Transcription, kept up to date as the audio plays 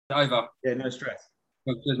Over. Yeah, no stress.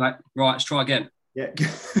 Good, mate. Right, let's try again. Yeah.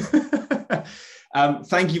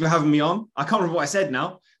 Thank you for having me on. I can't remember what I said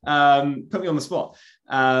now. Put me on the spot.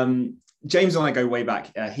 James and I go way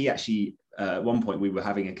back. He actually, at one point, we were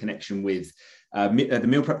having a connection with the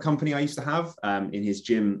meal prep company I used to have in his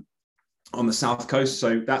gym on the South Coast.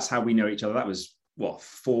 So that's how we know each other. That was,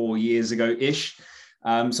 4 years ago-ish.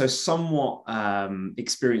 So somewhat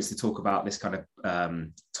experienced to talk about this kind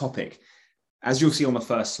of topic. As you'll see on the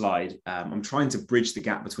first slide, I'm trying to bridge the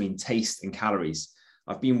gap between taste and calories.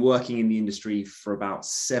 I've been working in the industry for about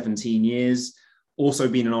 17 years, also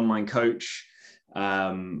been an online coach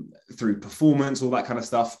through performance, all that kind of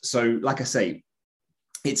stuff. So like I say,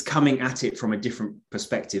 it's coming at it from a different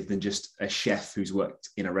perspective than just a chef who's worked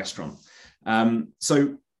in a restaurant.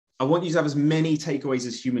 So I want you to have as many takeaways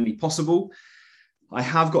as humanly possible. I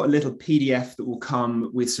have got a little PDF that will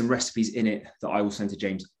come with some recipes in it that I will send to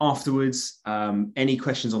James afterwards. Any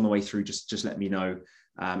questions on the way through, just let me know,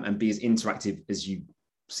 and be as interactive as you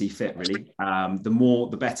see fit, really. The more,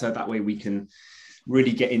 the better. That way we can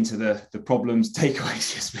really get into the problems.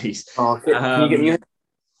 Takeaways, yes, please. Oh, can you get me in?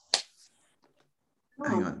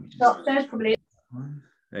 Hang on. Upstairs, probably.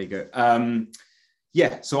 There you go.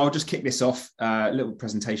 Yeah, so I'll just kick this off. A little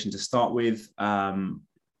presentation to start with.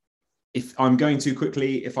 If I'm going too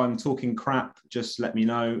quickly, if I'm talking crap, just let me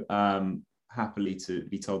know. Happily to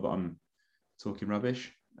be told that I'm talking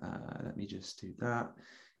rubbish. Let me just do that.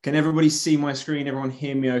 Can everybody see my screen? Everyone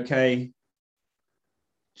hear me okay?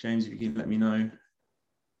 James, if you can let me know.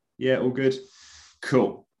 Yeah, all good?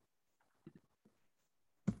 Cool.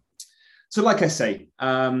 So like I say,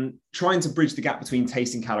 trying to bridge the gap between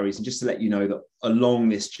taste and calories, and just to let you know that along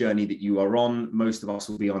this journey that you are on, most of us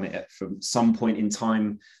will be on it from some point in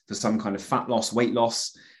time for some kind of fat loss, weight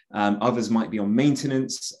loss. Others might be on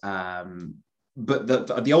maintenance. But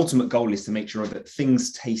the ultimate goal is to make sure that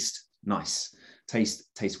things taste nice,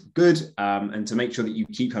 taste good, and to make sure that you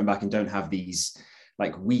keep coming back and don't have these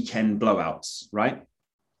like weekend blowouts, right?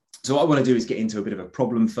 So what I want to do is get into a bit of a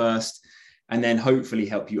problem first, and then hopefully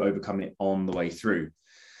help you overcome it on the way through.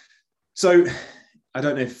 So I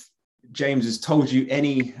don't know if James has told you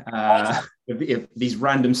any of these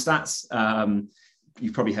random stats.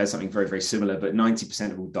 You've probably heard something very, very similar, but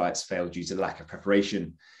 90% of all diets fail due to lack of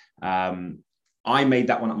preparation. I made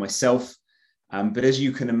that one up myself. But as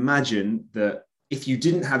you can imagine, that if you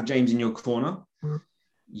didn't have James in your corner,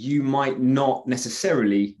 you might not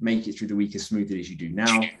necessarily make it through the week as smoothly as you do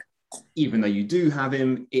now. Even though you do have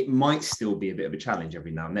him, it might still be a bit of a challenge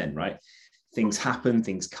every now and then, right? Things happen,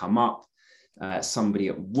 things come up. Somebody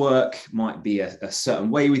at work might be a certain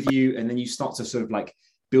way with you, and then you start to sort of like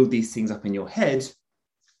build these things up in your head,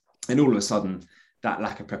 and all of a sudden that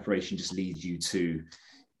lack of preparation just leads you to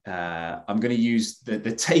I'm going to use the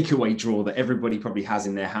takeaway drawer that everybody probably has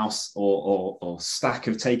in their house, or stack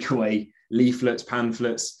of takeaway leaflets,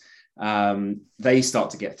 pamphlets. They start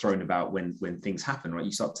to get thrown about when things happen, right?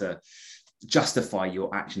 You start to justify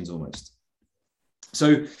your actions almost.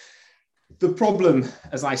 So the problem,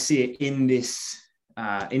 as I see it in this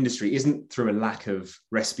industry, isn't through a lack of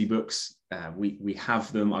recipe books. We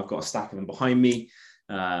have them. I've got a stack of them behind me.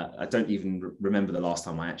 I don't even remember the last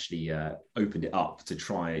time I actually opened it up to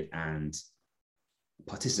try and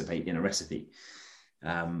participate in a recipe.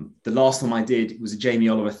 The last time I did was a Jamie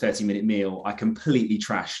Oliver 30-minute meal. I completely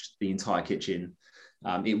trashed the entire kitchen.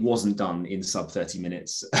 It wasn't done in sub 30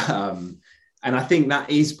 minutes. And I think that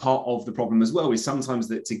is part of the problem as well, is sometimes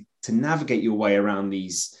that to navigate your way around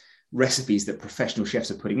these recipes that professional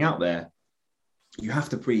chefs are putting out there, you have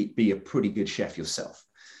to be a pretty good chef yourself.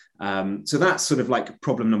 So that's sort of like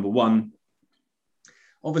problem number one.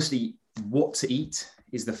 Obviously, what to eat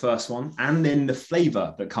is the first one, and then the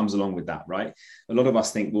flavor that comes along with that, right? A lot of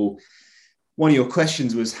us think, well, one of your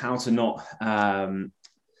questions was how to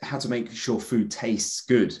make sure food tastes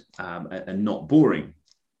good and not boring.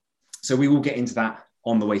 So we will get into that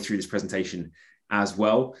on the way through this presentation as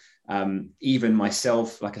well. Even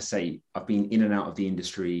myself, like I say, I've been in and out of the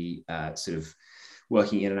industry, sort of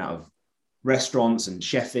working in and out of restaurants and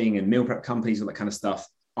chefing and meal prep companies, all that kind of stuff.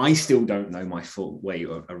 I still don't know my full way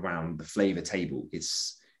around the flavor table.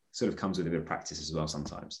 It's sort of comes with a bit of practice as well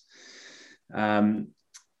sometimes.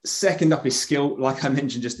 Second up is skill. Like I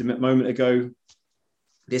mentioned just a moment ago,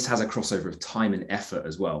 this has a crossover of time and effort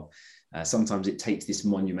as well. Sometimes it takes this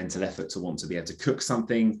monumental effort to want to be able to cook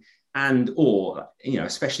something, or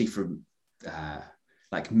especially from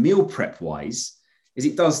like meal prep wise, is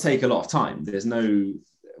it does take a lot of time. There's no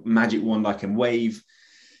magic wand I can wave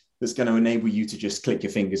that's going to enable you to just click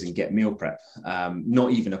your fingers and get meal prep.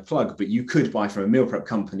 Not even a plug, but you could buy from a meal prep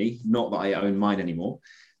company, not that I own mine anymore.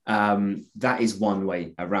 That is one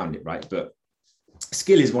way around it, right? But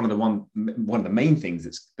skill is one of the main things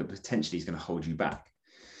that potentially is going to hold you back.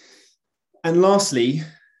 And lastly,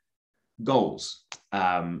 goals.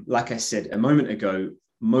 Like I said a moment ago,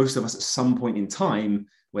 most of us at some point in time,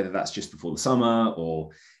 whether that's just before the summer or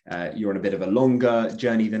you're on a bit of a longer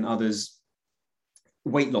journey than others,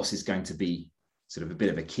 weight loss is going to be sort of a bit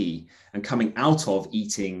of a key. And coming out of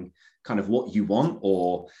eating kind of what you want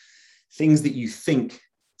or things that you think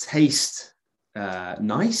taste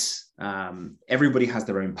nice. Everybody has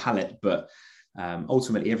their own palate, but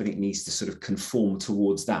ultimately everything needs to sort of conform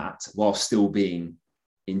towards that while still being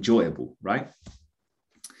enjoyable, right?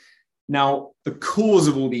 Now, the cause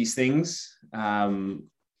of all these things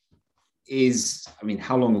is, I mean,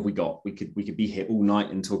 how long have we got? We could be here all night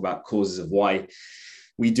and talk about causes of why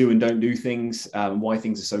we do and don't do things, why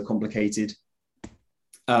things are so complicated.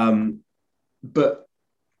 But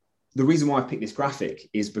the reason why I picked this graphic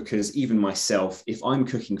is because even myself, if I'm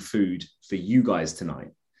cooking food for you guys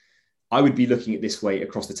tonight, I would be looking at this way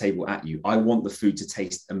across the table at you. I want the food to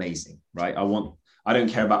taste amazing, right? I don't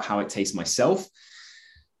care about how it tastes myself.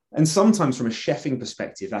 And sometimes from a chefing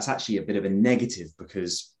perspective, that's actually a bit of a negative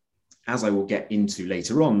because, as I will get into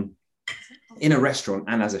later on, in a restaurant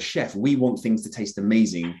and as a chef, we want things to taste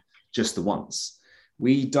amazing just the once.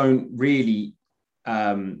 We don't really,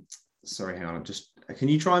 sorry, hang on, can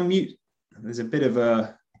you try and mute? There's a bit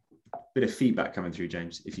of feedback coming through,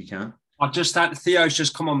 James, if you can. I've just had Theo's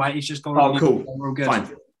just come on, mate. He's just gone. Oh, cool. We're all good. Fine.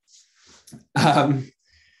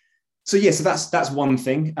 So that's one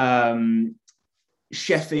thing.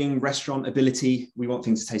 Chefing, restaurant ability, we want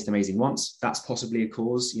things to taste amazing once. That's possibly a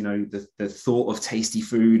cause, you know, the thought of tasty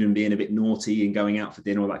food and being a bit naughty and going out for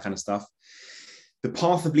dinner, all that kind of stuff. The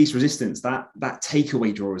path of least resistance, that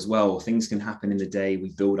takeaway drawer as well. Things can happen in the day.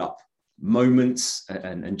 We build up moments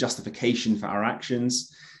and justification for our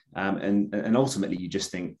actions. And ultimately you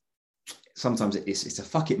just think sometimes it's a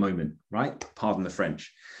fuck it moment, right? Pardon the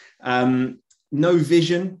French. No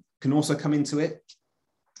vision can also come into it,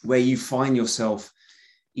 where you find yourself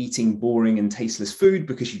eating boring and tasteless food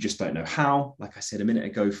because you just don't know how. Like I said a minute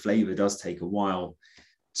ago, flavor does take a while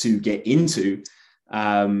to get into.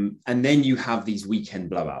 And then you have these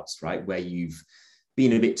weekend blowouts, right? Where you've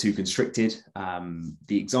been a bit too constricted.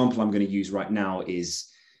 The example I'm going to use right now is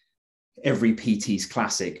every PT's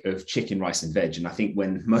classic of chicken, rice and veg. And I think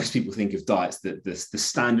when most people think of diets, the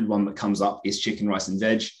standard one that comes up is chicken, rice and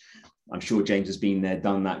veg. I'm sure James has been there,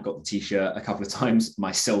 done that, got the t-shirt a couple of times,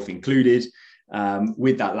 myself included,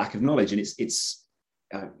 with that lack of knowledge. And it's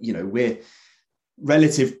you know, we're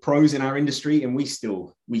relative pros in our industry and we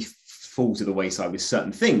fall to the wayside with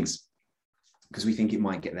certain things because we think it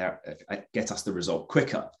might get us the result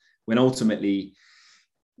quicker. When ultimately,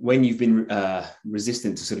 when you've been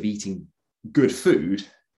resistant to sort of eating good food,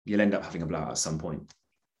 you'll end up having a blowout at some point.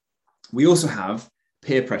 We also have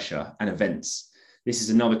peer pressure and events. This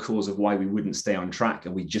is another cause of why we wouldn't stay on track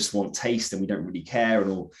and we just want taste and we don't really care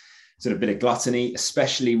and all sort of bit of gluttony,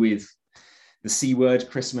 especially with the C word,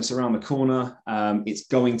 Christmas around the corner. It's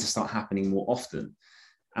going to start happening more often.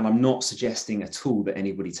 And I'm not suggesting at all that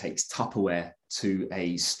anybody takes Tupperware to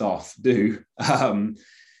a staff do. You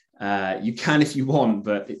can if you want,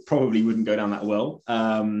 but it probably wouldn't go down that well.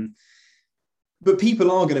 But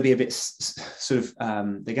people are going to be a bit sort of,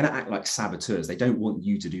 they're going to act like saboteurs. They don't want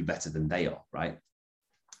you to do better than they are, right?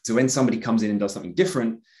 So when somebody comes in and does something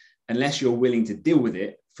different, unless you're willing to deal with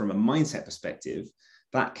it from a mindset perspective,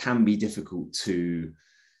 that can be difficult to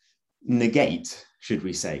negate, should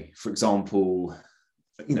we say. For example,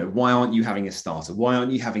 you know, why aren't you having a starter? Why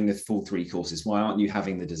aren't you having the full 3 courses? Why aren't you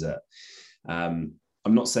having the dessert? I'm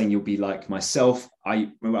not saying you'll be like myself. I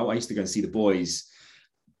used to go and see the boys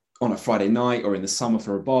on a Friday night or in the summer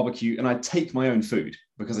for a barbecue, and I'd take my own food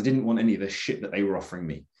because I didn't want any of the shit that they were offering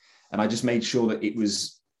me. And I just made sure that it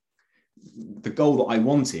was the goal that I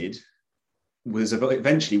wanted was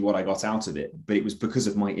eventually what I got out of it, but it was because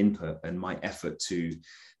of my input and my effort to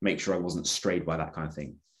make sure I wasn't strayed by that kind of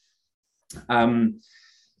thing.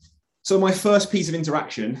 So my first piece of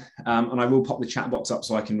interaction, and I will pop the chat box up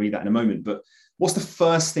so I can read that in a moment, but what's the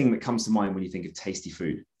first thing that comes to mind when you think of tasty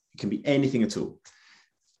food? It can be anything at all.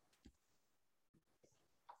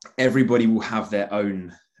 Everybody will have their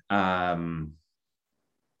own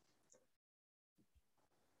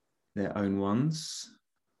ones.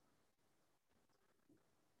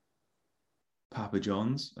 Papa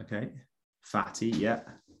John's, okay. Fatty, yeah.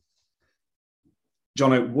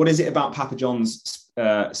 Jono, what is it about Papa John's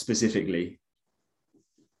specifically?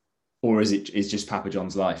 Or is it just Papa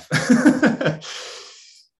John's life?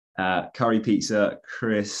 Curry pizza,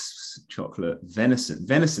 crisps, chocolate, venison.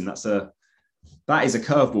 Venison, that's a That is a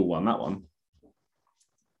curveball one, that one.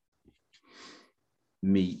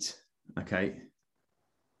 Meat. Okay.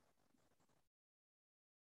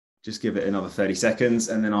 Just give it another 30 seconds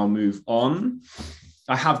and then I'll move on.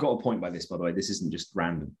 I have got a point by this, by the way. This isn't just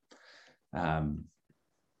random.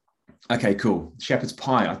 Okay, cool. Shepherd's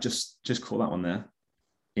pie. I've just caught that one there.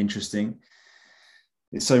 Interesting.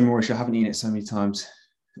 It's so Moorish. I haven't eaten it so many times.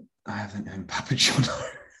 I haven't known Papa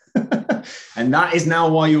Johnno. And that is now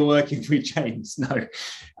why you're working with James. No.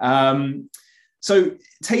 So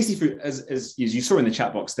tasty food, as you saw in the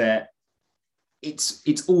chat box there,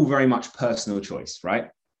 it's all very much personal choice, right?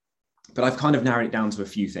 But I've kind of narrowed it down to a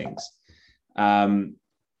few things. And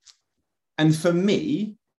for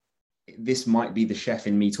me, this might be the chef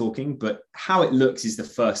in me talking, but how it looks is the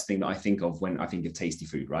first thing that I think of when I think of tasty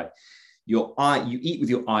food, right? You eat with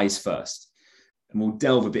your eyes first, and we'll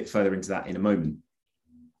delve a bit further into that in a moment.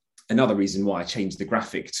 Another reason why I changed the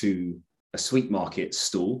graphic to a sweet market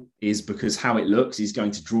stall is because how it looks is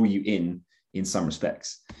going to draw you in some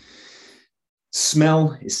respects.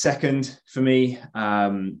 Smell is second for me.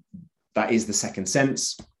 That is the second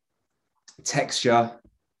sense. Texture,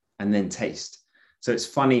 and then taste. So it's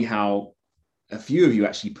funny how a few of you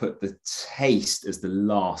actually put the taste as the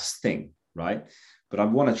last thing, right? But I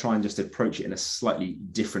want to try and just approach it in a slightly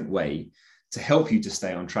different way to help you to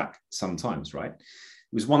stay on track sometimes, right?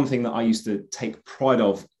 It was one thing that I used to take pride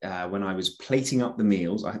of when I was plating up the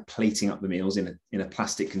meals. I had plating up the meals in a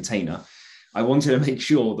plastic container. I wanted to make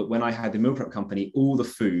sure that when I had the meal prep company, all the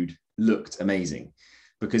food looked amazing.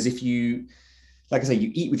 Because if you, like I say,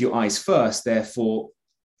 you eat with your eyes first, therefore,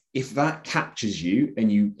 if that captures you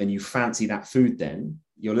and you fancy that food, then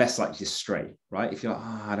you're less likely to stray, right? If you're like,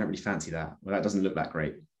 I don't really fancy that, well, that doesn't look that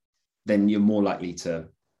great, then you're more likely to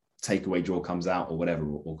takeaway drawer comes out or whatever,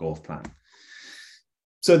 or go off plan.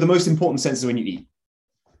 So the most important senses when you eat,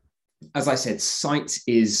 as I said, sight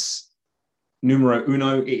is numero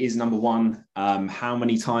uno. It is number one. How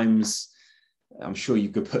many times, I'm sure you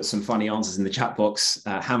could put some funny answers in the chat box.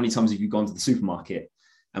 How many times have you gone to the supermarket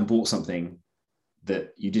and bought something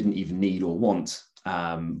that you didn't even need or want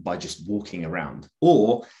by just walking around,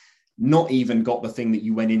 or not even got the thing that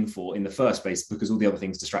you went in for in the first place because all the other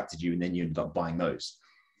things distracted you and then you ended up buying those?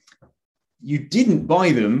 You didn't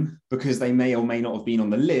buy them because they may or may not have been on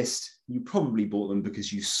the list. You probably bought them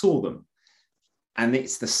because you saw them. And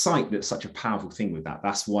it's the sight that's such a powerful thing with that.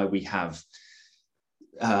 That's why we have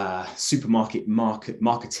supermarket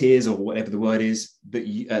marketeers, or whatever the word is,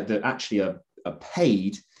 that actually are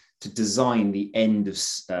paid to design the end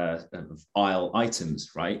of aisle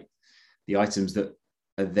items, right? The items that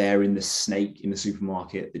are there in the snake in the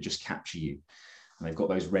supermarket that just capture you. And they've got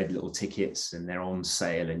those red little tickets and they're on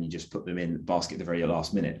sale and you just put them in the basket at the very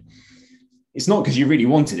last minute. It's not because you really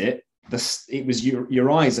wanted it. It was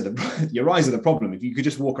your eyes are the problem. If you could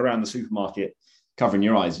just walk around the supermarket covering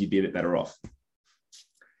your eyes, you'd be a bit better off.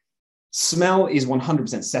 Smell is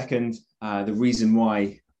 100% second. The reason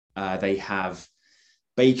why they have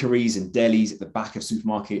bakeries and delis at the back of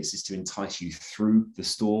supermarkets is to entice you through the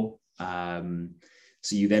store. So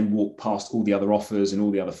you then walk past all the other offers and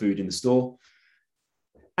all the other food in the store.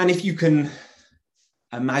 And if you can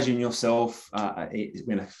imagine yourself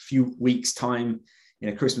in a few weeks' time in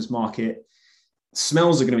a Christmas market,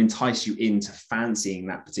 smells are going to entice you into fancying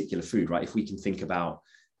that particular food, right? If we can think about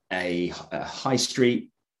a high street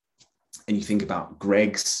and you think about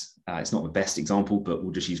Greg's, it's not the best example, but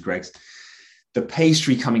we'll just use Greg's. The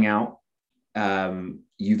pastry coming out,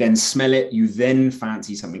 you then smell it, you then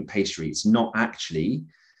fancy something pastry. It's not actually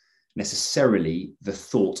necessarily the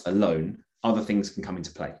thought alone. Other things can come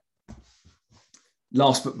into play.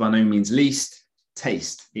 Last but by no means least,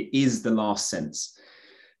 taste. It is the last sense.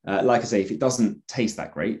 Like I say, if it doesn't taste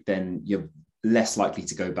that great, then you're less likely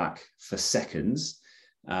to go back for seconds.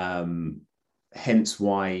 Hence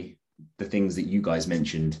why the things that you guys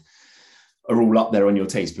mentioned are all up there on your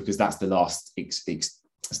taste, because that's the last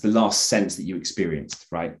it's the last sense that you experienced,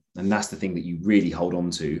 right? And that's the thing that you really hold on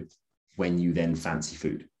to when you then fancy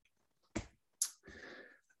food.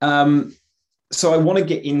 So I want to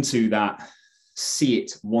get into that see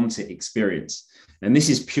it, want it experience. And this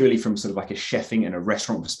is purely from sort of like a chefing and a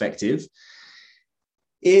restaurant perspective.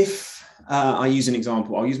 If I use an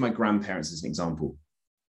example, I'll use my grandparents as an example.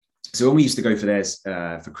 So when we used to go for theirs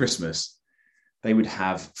for Christmas, they would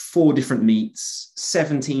have 4 different meats,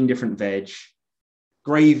 17 different veg,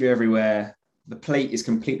 gravy everywhere. The plate is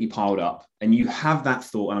completely piled up. And you have that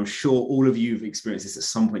thought, and I'm sure all of you have experienced this at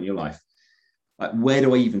some point in your life. Like, where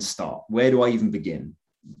do I even start? Where do I even begin?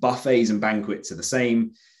 Buffets and banquets are the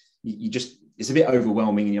same. You just, it's a bit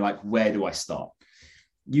overwhelming and you're like, where do I start?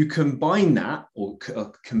 You combine that or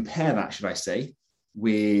compare that, should I say,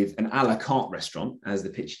 with an a la carte restaurant, as the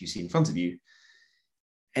picture you see in front of you,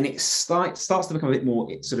 and it starts to become a bit more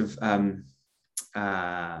sort of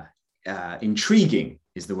intriguing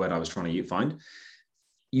is the word I was trying to find.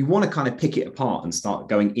 You want to kind of pick it apart and start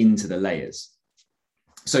going into the layers.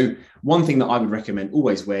 So one thing that I would recommend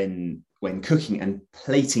always when cooking and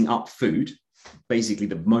plating up food, basically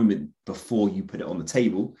the moment before you put it on the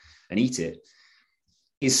table and eat it,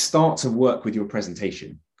 is start to work with your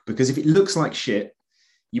presentation. Because if it looks like shit,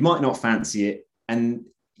 you might not fancy it, and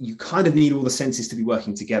you kind of need all the senses to be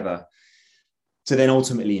working together to then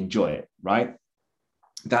ultimately enjoy it, right?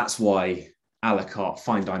 That's why a la carte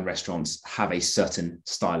fine dine restaurants have a certain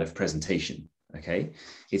style of presentation, okay?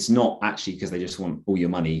 It's not actually because they just want all your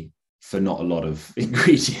money for not a lot of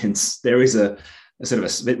ingredients. There is a sort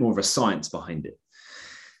of a bit more of a science behind it.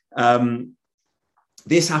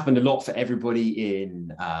 This happened a lot for everybody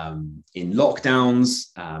in lockdowns.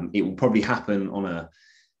 It will probably happen on a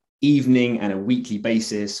evening and a weekly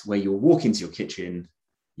basis where you'll walk into your kitchen,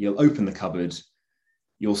 you'll open the cupboard,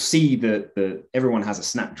 you'll see that everyone has a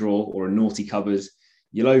snack drawer or a naughty cupboard.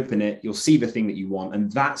 You'll open it, you'll see the thing that you want,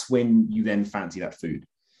 and that's when you then fancy that food.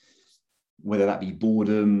 Whether that be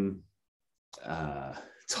boredom,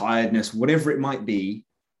 tiredness, whatever it might be,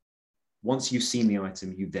 once you've seen the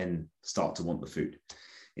item, you then start to want the food.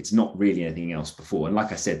 It's not really anything else before. And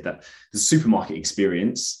like I said, that the supermarket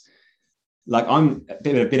experience, like I'm a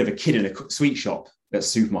bit of a kid in a sweet shop at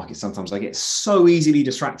supermarkets. Sometimes I get so easily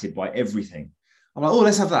distracted by everything. I'm like, oh,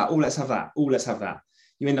 let's have that. Oh, let's have that. Oh, let's have that.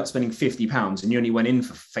 You end up spending £50 and you only went in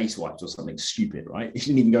for face wipes or something stupid, right? You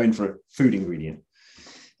didn't even go in for a food ingredient.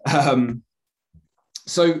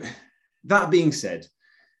 So that being said,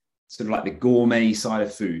 sort of like the gourmet side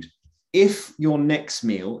of food, if your next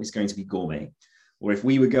meal is going to be gourmet, or if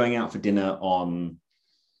we were going out for dinner on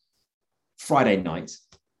Friday night,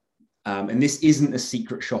 and this isn't a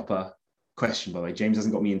secret shopper question, by the way, James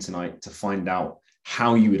hasn't got me in tonight to find out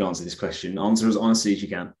how you would answer this question. Answer as honestly as you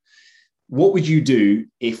can. What would you do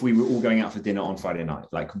if we were all going out for dinner on Friday night?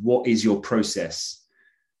 Like, what is your process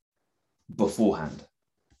beforehand?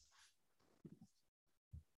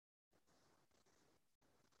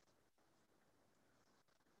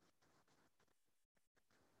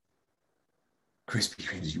 Krispy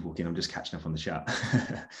Kreme as you walk in. I'm just catching up on the chat.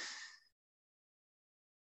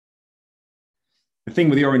 The thing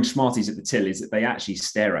with the orange Smarties at the till is that they actually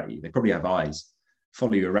stare at you. They probably have eyes,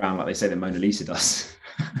 follow you around like they say that Mona Lisa does.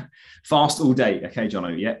 Fast all day. Okay,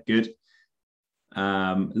 Jono. Yeah, good.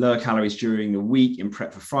 Lower calories during the week in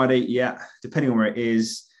prep for Friday. Yeah, depending on where it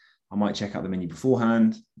is, I might check out the menu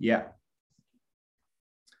beforehand. Yeah.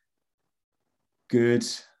 Good.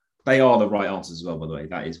 They are the right answers as well, by the way.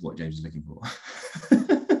 That is what James is looking for.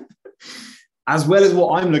 As well as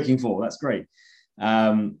what I'm looking for. That's great.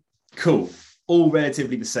 Cool. All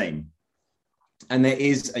relatively the same. And there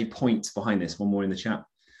is a point behind this. One more in the chat.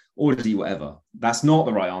 Order D, whatever. That's not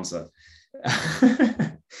the right answer.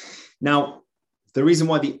 Now, the reason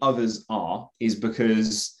why the others are is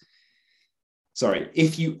because,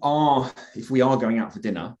 if we are going out for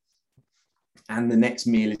dinner and the next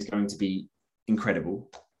meal is going to be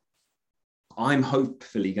incredible, I'm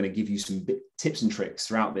hopefully going to give you some tips and tricks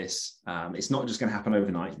throughout this. It's not just going to happen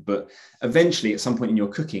overnight, but eventually at some point in your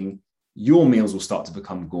cooking, your meals will start to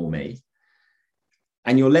become gourmet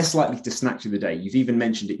and you're less likely to snack through the day. You've even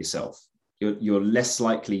mentioned it yourself. You're less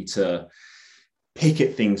likely to pick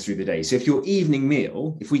at things through the day. So if your evening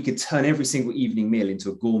meal, if we could turn every single evening meal into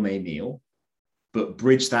a gourmet meal, but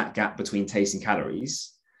bridge that gap between taste and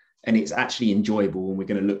calories, and it's actually enjoyable and we're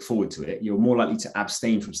going to look forward to it, you're more likely to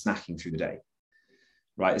abstain from snacking through the day,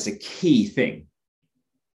 right? It's a key thing.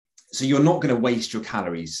 So you're not going to waste your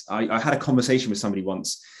calories. I had a conversation with somebody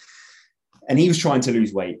once and he was trying to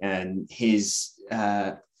lose weight and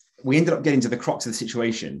we ended up getting to the crux of the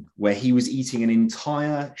situation where he was eating an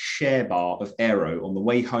entire share bar of Aero on the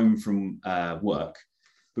way home from work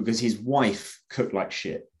because his wife cooked like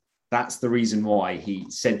shit. That's the reason why he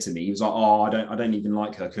said to me, he was like, oh, I don't even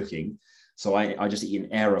like her cooking. So I just eat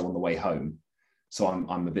an Aero on the way home. So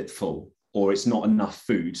I'm a bit full, or it's not enough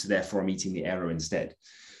food. So therefore I'm eating the Aero instead.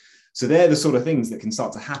 So they're the sort of things that can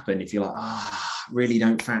start to happen if you're like, really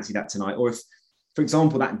don't fancy that tonight. Or if, for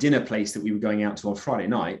example, that dinner place that we were going out to on Friday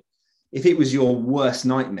night, if it was your worst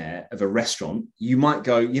nightmare of a restaurant, you might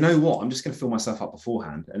go, you know what, I'm just going to fill myself up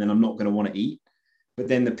beforehand and then I'm not going to want to eat. But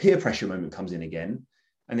then the peer pressure moment comes in again.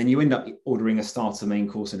 And then you end up ordering a starter, main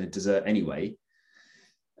course, and a dessert anyway,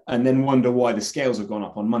 and then wonder why the scales have gone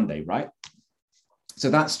up on Monday, right? So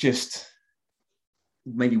that's just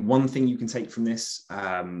maybe one thing you can take from this,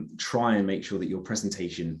 try and make sure that your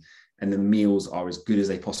presentation and the meals are as good as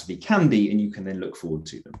they possibly can be, and you can then look forward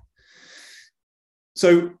to them.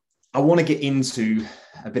 So I want to get into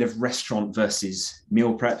a bit of restaurant versus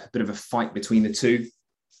meal prep, a bit of a fight between the two.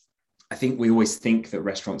 I think we always think that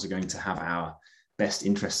restaurants are going to have our best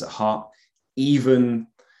interests at heart. Even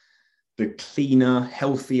the cleaner,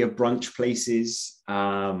 healthier brunch places.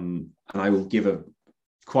 And I will give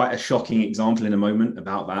quite a shocking example in a moment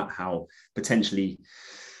about that, how potentially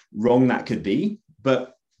wrong that could be.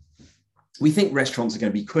 But we think restaurants are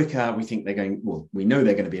going to be quicker. We think we know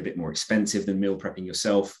they're going to be a bit more expensive than meal prepping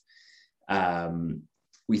yourself.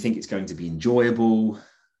 We think it's going to be enjoyable,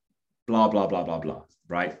 blah, blah, blah, blah, blah,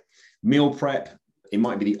 right? Meal prep, it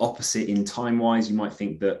might be the opposite in time-wise. You might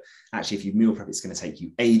think that actually if you meal prep, it's going to take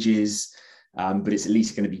you ages, but it's at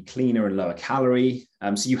least going to be cleaner and lower calorie.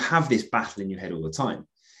 So you have this battle in your head all the time.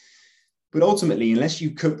 But ultimately, unless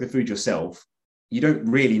you cook the food yourself, you don't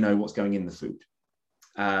really know what's going in the food.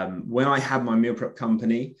 When I had my meal prep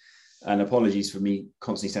company, and apologies for me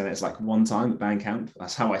constantly saying that, it's like one time at band camp.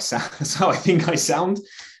 That's how I sound. That's how I think I sound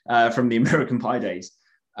from the American Pie days.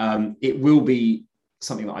 It will be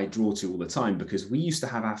something that I draw to all the time, because we used to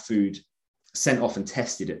have our food sent off and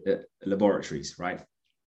tested at laboratories, right?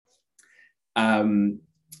 And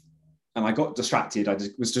I got distracted. I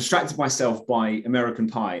was distracted myself by American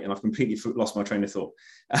Pie, and I've completely lost my train of thought.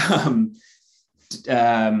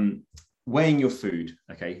 Weighing your food.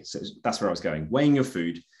 Okay, so that's where I was going. Weighing your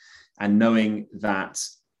food and knowing that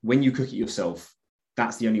when you cook it yourself,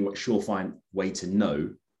 that's the only surefire way to know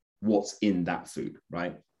what's in that food,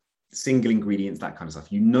 right? Single ingredients, that kind of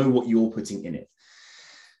stuff. You know what you're putting in it.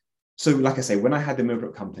 So like I say, when I had the meal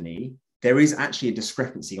prep company, there is actually a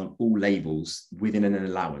discrepancy on all labels within an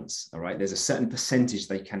allowance, all right? There's a certain percentage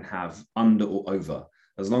they can have under or over.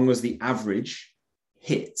 As long as the average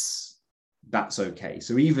hits, that's okay.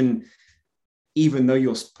 So even though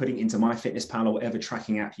you're putting into MyFitnessPal or whatever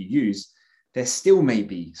tracking app you use, there still may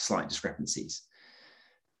be slight discrepancies.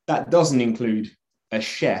 That doesn't include a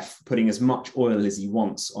chef putting as much oil as he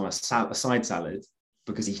wants on a side salad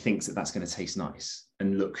because he thinks that that's going to taste nice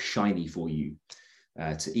and look shiny for you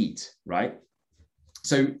to eat, right?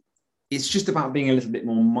 So it's just about being a little bit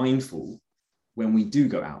more mindful when we do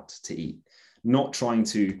go out to eat, not trying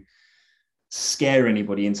to scare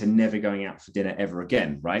anybody into never going out for dinner ever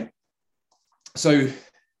again, right? So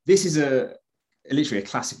this is literally a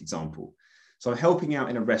classic example. So I'm helping out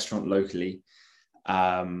in a restaurant locally.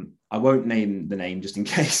 I won't name the name just in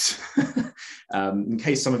case, in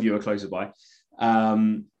case some of you are closer by.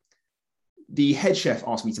 The head chef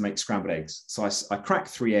asked me to make scrambled eggs. So I cracked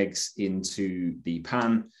 3 eggs into the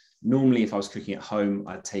pan. Normally, if I was cooking at home,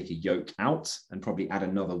 I'd take a yolk out and probably add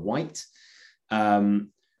another white.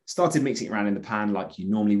 Started mixing it around in the pan like you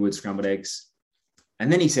normally would scrambled eggs.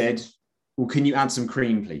 And then he said, well, can you add some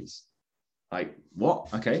cream, please? Like,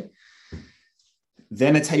 what? Okay.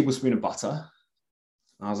 Then a tablespoon of butter.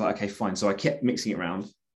 I was like, okay, fine. So I kept mixing it around.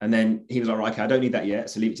 And then he was like, right, okay, I don't need that yet.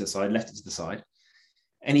 So leave it to the side, left it to the side.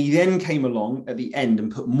 And he then came along at the end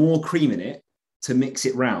and put more cream in it to mix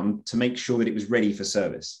it round to make sure that it was ready for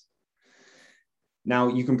service. Now,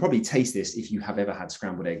 you can probably taste this if you have ever had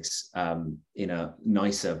scrambled eggs in a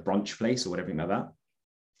nicer brunch place or whatever like that.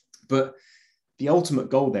 But the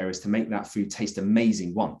ultimate goal there is to make that food taste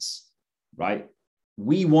amazing once, right?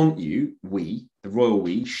 We want you, the royal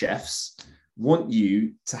we, chefs, want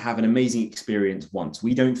you to have an amazing experience once.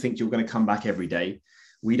 We don't think you're going to come back every day.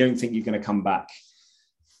 We don't think you're going to come back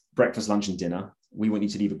breakfast, lunch, and dinner. We want you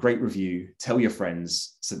to leave a great review, tell your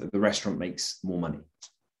friends so that the restaurant makes more money.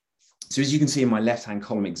 So as you can see in my left-hand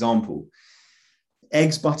column example,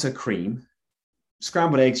 eggs, butter, cream,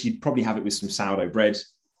 scrambled eggs, you'd probably have it with some sourdough bread.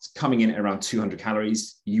 It's coming in at around 200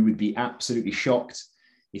 calories. You would be absolutely shocked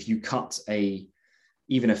if you cut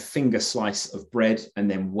even a finger slice of bread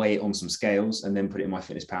and then weigh it on some scales and then put it in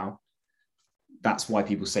MyFitnessPal. That's why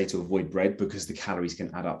people say to avoid bread, because the calories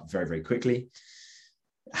can add up very, very quickly.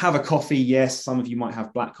 Have a coffee. Yes, some of you might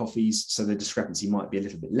have black coffees, so the discrepancy might be a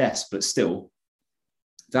little bit less, but still,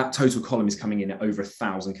 that total column is coming in at over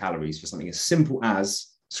 1,000 calories for something as simple as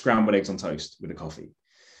scrambled eggs on toast with a coffee.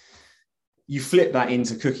 You flip that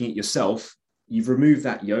into cooking it yourself. You've removed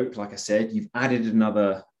that yolk, like I said. You've added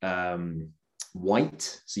another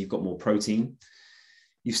white, so you've got more protein.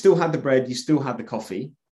 You've still had the bread. You still had the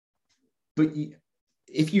coffee. But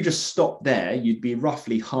if you just stop there, you'd be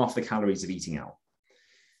roughly half the calories of eating out.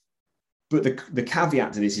 But the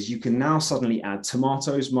caveat to this is you can now suddenly add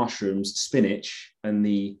tomatoes, mushrooms, spinach, and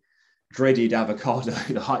the dreaded avocado,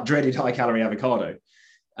 dreaded high-calorie avocado.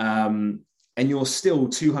 and you're still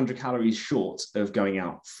 200 calories short of going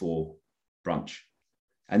out for brunch.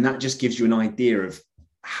 And that just gives you an idea of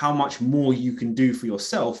how much more you can do for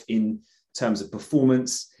yourself in terms of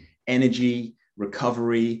performance, energy,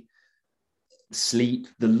 recovery, sleep,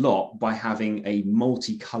 the lot, by having a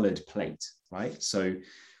multicolored plate, right? So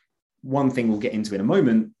one thing we'll get into in a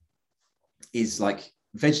moment is like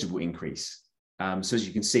vegetable increase. So as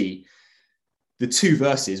you can see, the two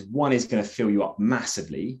verses, one is going to fill you up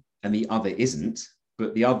massively and the other isn't,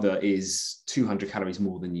 but the other is 200 calories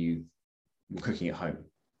more than you were cooking at home.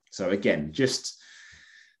 So again, just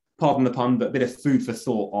pardon the pun, but a bit of food for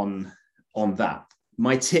thought on that.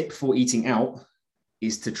 My tip for eating out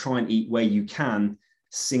is to try and eat where you can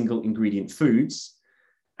single ingredient foods,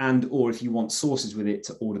 and or if you want sauces with it,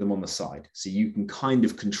 to order them on the side. So you can kind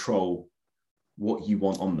of control what you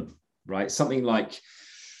want on them, right? Something like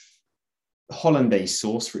hollandaise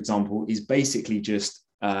sauce, for example, is basically just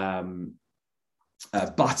butter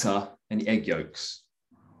and egg yolks.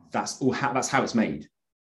 That's how it's made.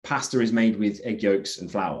 Pasta is made with egg yolks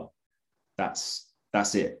and flour. That's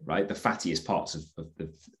it, right? The fattiest parts of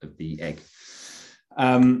the egg.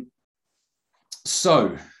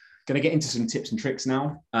 So going to get into some tips and tricks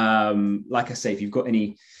now. Like I say, if you've got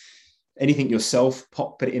anything yourself,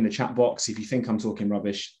 put it in the chat box. If you think I'm talking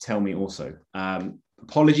rubbish, tell me also.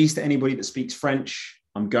 Apologies to anybody that speaks French.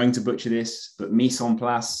 I'm going to butcher this, but mise en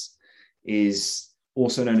place is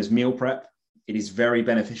also known as meal prep. It is very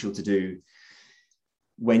beneficial to do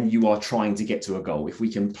when you are trying to get to a goal. If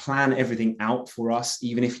we can plan everything out for us,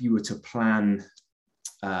 even if you were to plan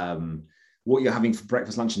what you're having for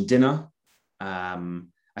breakfast, lunch, and dinner,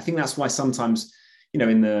 I think that's why sometimes,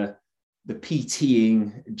 in the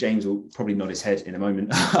PTing, James will probably nod his head in a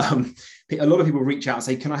moment. A lot of people reach out and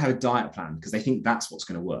say, can I have a diet plan? Because they think that's what's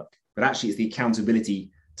going to work. But actually, it's the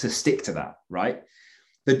accountability to stick to that, right?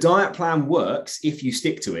 The diet plan works if you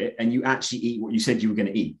stick to it and you actually eat what you said you were going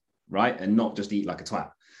to eat, right? And not just eat like a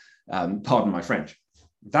twat. Pardon my French.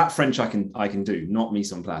 That French I can do, not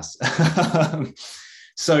mise en place.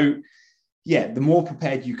 So yeah, the more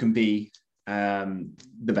prepared you can be,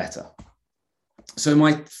 the better. So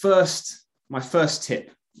my first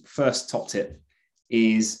top tip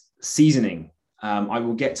is seasoning. I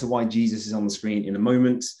will get to why Jesus is on the screen in a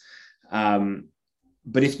moment.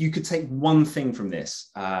 But if you could take one thing from this,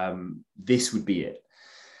 this would be it.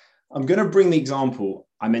 I'm going to bring the example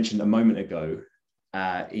I mentioned a moment ago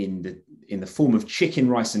in the form of chicken,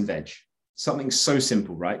 rice, and veg. Something so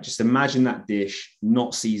simple, right? Just imagine that dish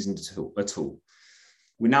not seasoned at all.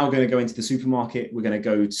 We're now going to go into the supermarket. We're going to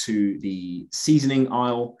go to the seasoning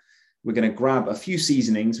aisle. We're going to grab a few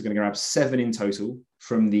seasonings. We're going to grab 7 in total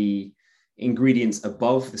from the ingredients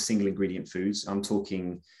above the single ingredient foods. I'm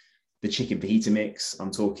talking the chicken fajita mix.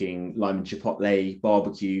 I'm talking lime and chipotle,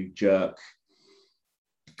 barbecue, jerk,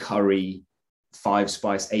 curry,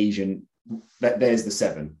 5-spice Asian. There's the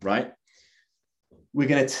 7, right? We're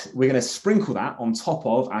gonna sprinkle that on top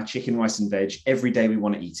of our chicken, rice, and veg every day we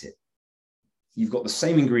want to eat it. You've got the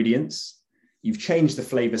same ingredients. You've changed the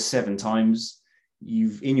flavor 7 times.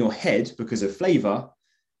 You've, in your head, because of flavor,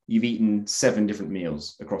 you've eaten 7 different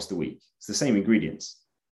meals across the week. It's the same ingredients.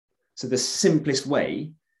 So the simplest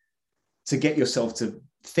way to get yourself to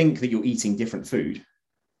think that you're eating different food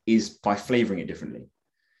is by flavoring it differently.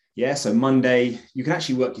 Yeah, so Monday, you can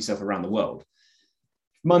actually work yourself around the world.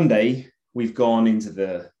 Monday, we've gone into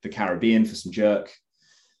the Caribbean for some jerk.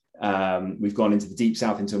 We've gone into the deep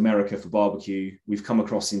south, into America for barbecue. We've come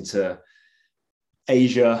across into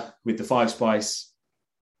Asia with the 5-spice.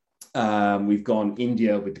 We've gone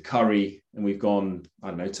India with the curry, and we've gone, I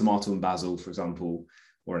don't know, tomato and basil, for example,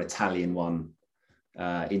 or an Italian one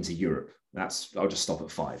into Europe. I'll just stop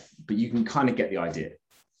at 5, but you can kind of get the idea.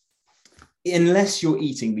 Unless you're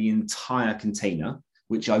eating the entire container,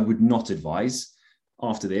 which I would not advise.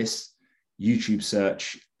 After this, YouTube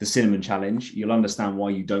search the cinnamon challenge. You'll understand why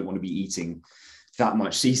you don't want to be eating that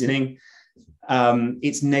much seasoning.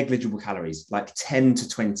 It's negligible calories, like 10 to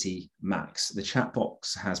 20 max. The chat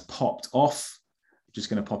box has popped off. Just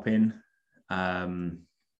going to pop in.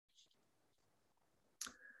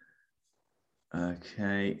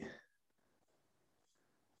 Okay.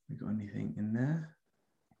 We got anything in there?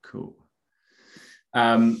 Cool.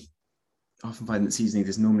 I often find that seasoning,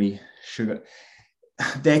 there's normally sugar.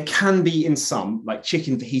 There can be in some, like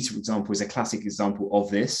chicken fajita, for example, is a classic example of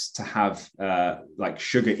this, to have like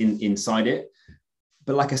sugar inside it.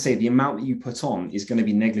 But like I say, the amount that you put on is going to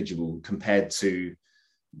be negligible compared to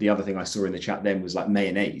the other thing I saw in the chat then was like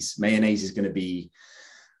mayonnaise. Mayonnaise is going to be,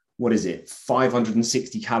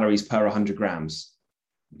 560 calories per 100 grams.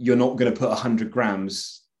 You're not going to put 100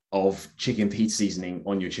 grams of chicken fajita seasoning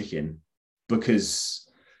on your chicken. because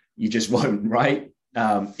you just won't, right?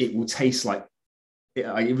 It will taste like,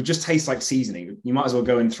 it would just taste like seasoning. You might as well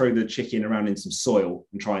go and throw the chicken around in some soil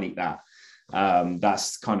and try and eat that.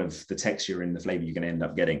 That's kind of the texture and the flavor you're going to end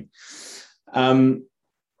up getting. And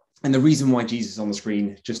the reason why Jesus is on the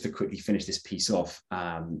screen, just to quickly finish this piece off,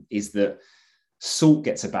 is that salt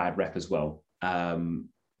gets a bad rep as well.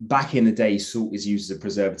 Back in the day, salt is used as a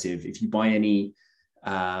preservative. If you buy any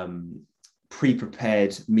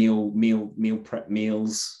pre-prepared meal prep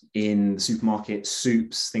meals in the supermarket,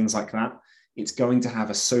 soups, things like that, it's going to have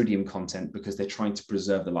a sodium content because they're trying to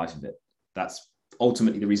preserve the life of it. That's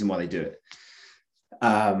ultimately the reason why they do it.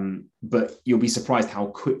 But you'll be surprised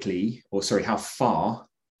how far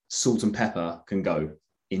salt and pepper can go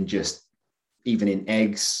in just, even in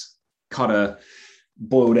eggs. Cut a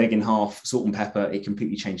boiled egg in half, salt and pepper, it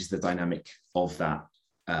completely changes the dynamic of that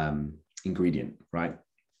ingredient, right?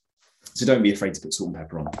 So don't be afraid to put salt and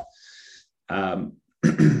pepper on.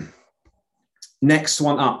 Next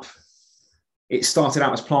one up. It started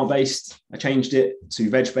out as plant-based. I changed it to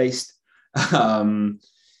veg-based.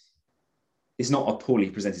 It's not a poorly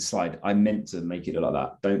presented slide. I meant to make it look like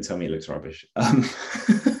that. Don't tell me it looks rubbish.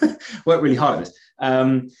 Worked really hard at this.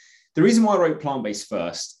 The reason why I wrote plant-based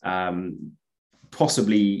first,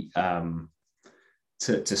 possibly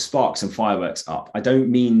to spark some fireworks up. I don't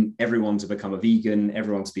mean everyone to become a vegan,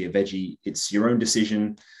 everyone to be a veggie. It's your own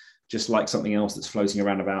decision, just like something else that's floating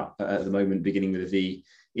around about at the moment, beginning with a V.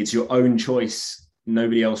 It's your own choice.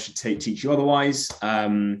 Nobody else should teach you otherwise.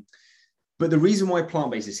 But the reason why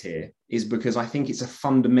plant-based is here is because I think it's a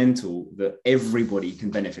fundamental that everybody can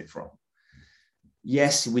benefit from.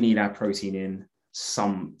 Yes, we need our protein in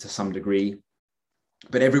to some degree,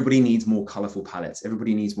 but everybody needs more colorful palettes.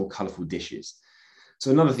 Everybody needs more colorful dishes. So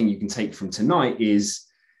another thing you can take from tonight is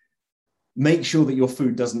make sure that your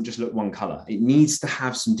food doesn't just look one color. It needs to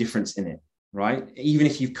have some difference in it, right? Even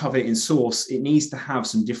if you've covered it in sauce, it needs to have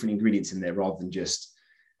some different ingredients in there rather than just,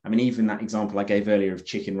 I mean, even that example I gave earlier of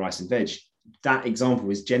chicken, rice, and veg, that example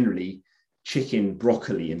is generally chicken,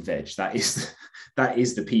 broccoli, and veg. That is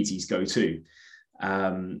the PT's go-to.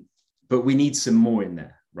 But we need some more in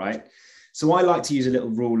there, right? So I like to use a little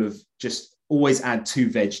rule of just always add 2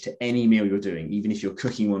 veg to any meal you're doing, even if you're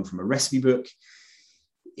cooking one from a recipe book.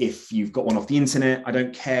 If you've got one off the internet, I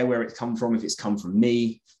don't care where it's come from. If it's come from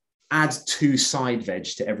me, add 2 side veg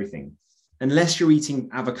to everything. Unless you're eating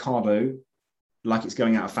avocado like it's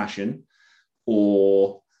going out of fashion,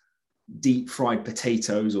 or deep fried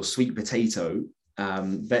potatoes or sweet potato,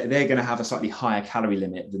 they're going to have a slightly higher calorie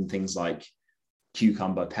limit than things like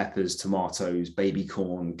cucumber, peppers, tomatoes, baby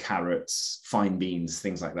corn, carrots, fine beans,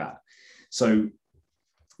 things like that. So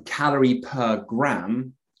calorie per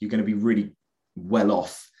gram, you're going to be really well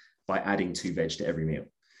off by adding 2 veg to every meal.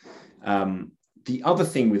 The other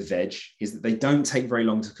thing with veg is that they don't take very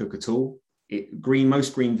long to cook at all.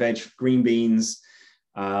 Most green veg, green beans,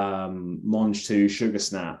 mange two, sugar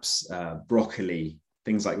snaps, broccoli,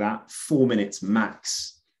 things like that, 4 minutes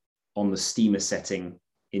max on the steamer setting,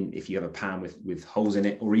 if you have a pan with holes in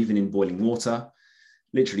it, or even in boiling water.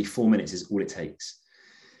 Literally 4 minutes is all it takes.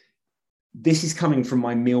 This is coming from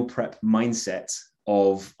my meal prep mindset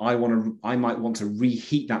of I might want to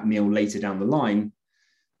reheat that meal later down the line.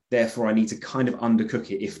 Therefore, I need to kind of undercook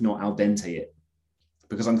it, if not al dente it,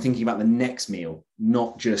 because I'm thinking about the next meal,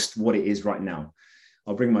 not just what it is right now.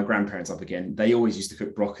 I'll bring my grandparents up again. They always used to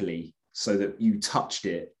cook broccoli so that you touched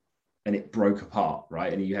it and it broke apart,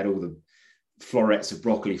 right? And you had all the florets of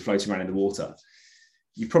broccoli floating around in the water.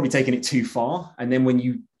 You've probably taken it too far. And then when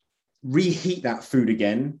you reheat that food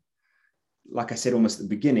again, like I said almost at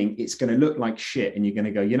the beginning, it's going to look like shit. And you're going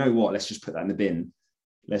to go, you know what? Let's just put that in the bin.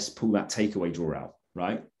 Let's pull that takeaway drawer out,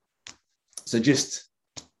 right? So just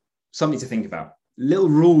something to think about. Little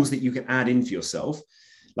rules that you can add in for yourself.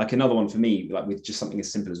 Like another one for me, like with just something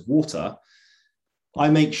as simple as water, I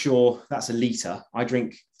make sure that's a litre. I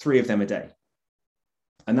drink 3 of them a day.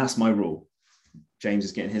 And that's my rule. James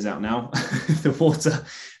is getting his out now, the water.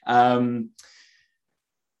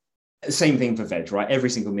 Same thing for veg, right? Every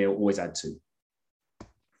single meal, always add 2.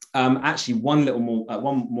 Actually, one little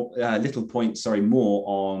point, more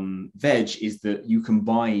on veg is that you can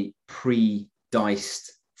buy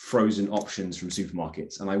pre-diced frozen options from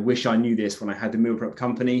supermarkets. And I wish I knew this when I had the meal prep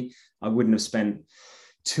company. I wouldn't have spent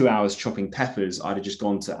 2 hours chopping peppers. I'd have just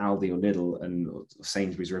gone to Aldi or Lidl and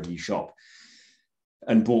Sainsbury's, wherever you shop,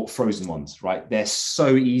 and bought frozen ones, right? They're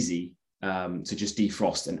so easy to just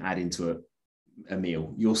defrost and add into a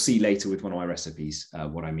meal. You'll see later with one of my recipes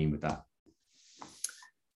what I mean with that.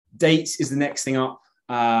 Dates is the next thing up.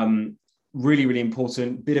 really, really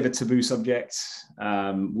important, bit of a taboo subject.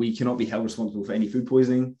 We cannot be held responsible for any food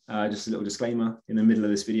poisoning. Just a little disclaimer in the middle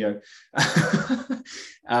of this video.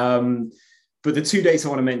 But the 2 dates I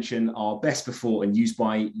want to mention are best before and used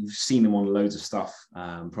by. You've seen them on loads of stuff,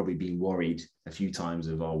 probably been worried a few times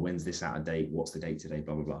of, oh, when's this out of date? What's the date today?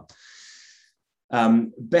 Blah, blah, blah.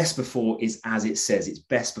 Best before is as it says, it's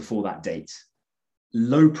best before that date.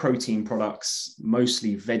 Low protein products,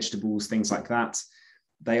 mostly vegetables, things like that,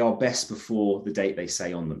 they are best before the date they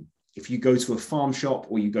say on them. If you go to a farm shop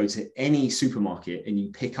or you go to any supermarket and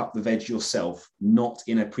you pick up the veg yourself, not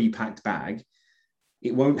in a pre-packed bag,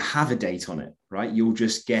 it won't have a date on it, right? You'll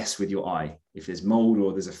just guess with your eye. If there's mold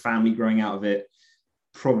or there's a family growing out of it,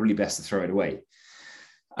 probably best to throw it away.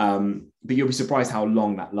 But you'll be surprised how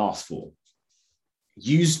long that lasts for.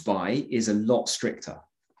 Used by is a lot stricter.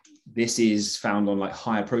 This is found on like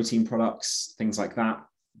higher protein products, things like that,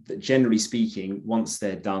 that generally speaking, once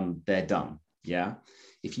they're done, they're done. Yeah.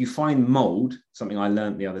 If you find mold, something I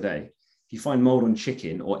learned the other day, if you find mold on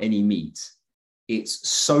chicken or any meat, it's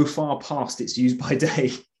so far past its use by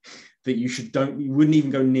day that you wouldn't even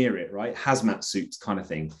go near it, right? Hazmat suits kind of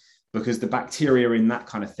thing, because the bacteria in that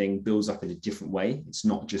kind of thing builds up in a different way. It's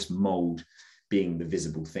not just mold being the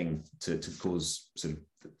visible thing to cause sort of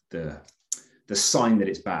the sign that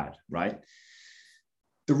it's bad, right?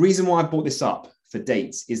 The reason why I brought this up for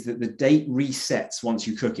dates is that the date resets once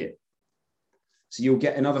you cook it. So you'll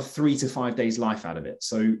get another 3 to 5 days life out of it.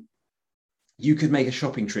 So you could make a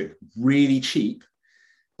shopping trip really cheap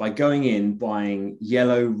by going in, buying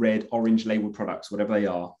yellow, red, orange labeled products, whatever they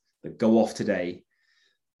are, that go off today,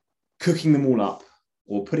 cooking them all up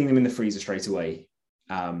or putting them in the freezer straight away.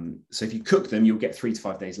 So if you cook them, you'll get 3 to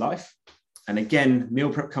 5 days life. And again, meal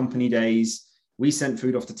prep company days, we sent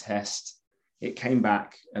food off to test. It came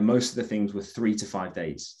back and most of the things were 3 to 5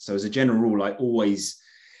 days. So as a general rule, I always,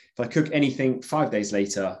 if I cook anything 5 days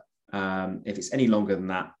later, if it's any longer than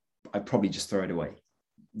that, I'd probably just throw it away.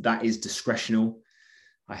 That is discretional.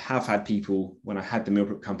 I have had people, when I had the meal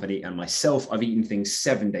prep company and myself, I've eaten things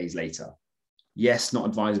 7 days later. Yes, not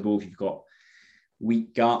advisable if you've got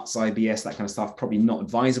weak guts, IBS, that kind of stuff, probably not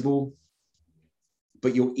advisable,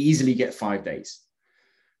 but you'll easily get 5 days,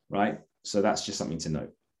 right? So that's just something to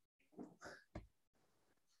note.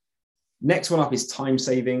 Next one up is time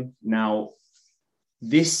saving. Now,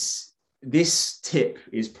 this tip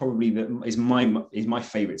is probably my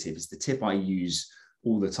favorite tip. It's the tip I use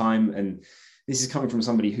all the time. And this is coming from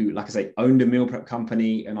somebody who, like I say, owned a meal prep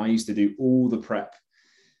company. And I used to do all the prep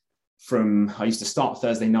I used to start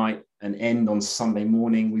Thursday night and end on Sunday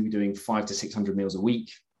morning. We were doing 500 to 600 meals a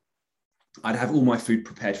week. I'd have all my food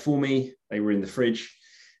prepared for me. They were in the fridge.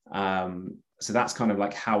 So that's kind of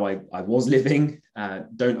like how I was living.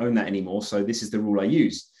 Don't own that anymore. So this is the rule I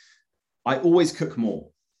use. I always cook more,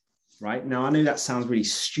 right? Now, I know that sounds really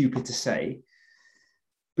stupid to say,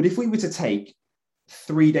 but if we were to take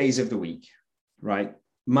 3 days of the week, right?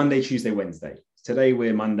 Monday, Tuesday, Wednesday. Today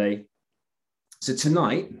we're Monday. So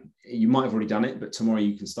tonight, you might have already done it, but tomorrow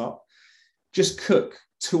you can start. Just cook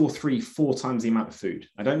 2 or 3, 4 times the amount of food.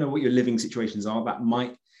 I don't know what your living situations are. That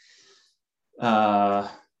might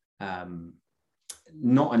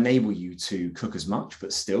not enable you to cook as much,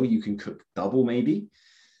 but still you can cook double maybe.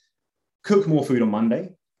 Cook more food on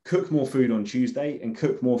Monday, cook more food on Tuesday, and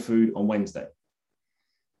cook more food on Wednesday.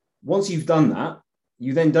 Once you've done that,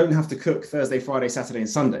 you then don't have to cook Thursday, Friday, Saturday, and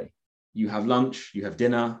Sunday. You have lunch, you have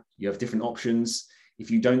dinner, you have different options.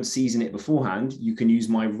 If you don't season it beforehand, you can use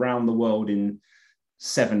my round the world in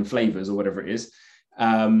 7 flavors or whatever it is.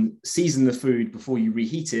 Season the food before you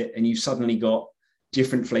reheat it, and you've suddenly got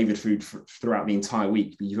different flavored food throughout the entire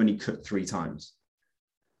week, but you've only cooked 3 times,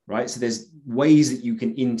 right? So there's ways that you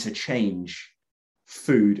can interchange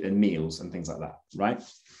food and meals and things like that, right?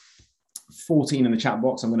 14 in the chat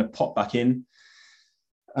box. I'm going to pop back in.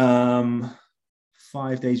 5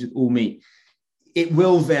 days with all meat. It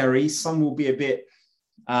will vary. Some will be a bit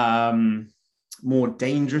more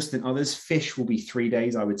dangerous than others. Fish will be 3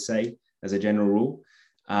 days, I would say, as a general rule.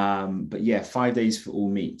 But yeah, 5 days for all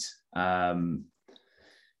meat.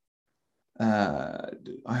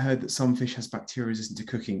 I heard that some fish has bacteria resistant to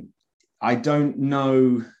cooking. I don't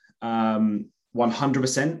know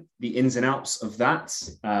 100% the ins and outs of that.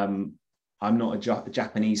 I'm not a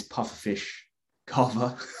Japanese pufferfish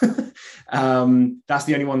carver. That's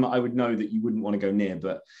the only one that I would know that you wouldn't want to go near,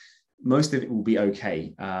 but most of it will be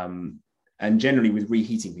okay. And generally with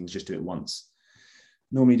reheating things, just do it once.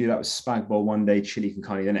 Normally do that with spag bowl one day, chili con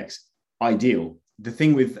carne the next. Ideal. The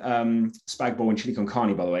thing with spag bowl and chili con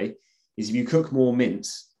carne, by the way, is if you cook more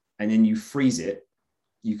mince and then you freeze it,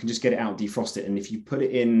 you can just get it out, defrost it. And if you put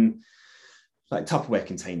it in like Tupperware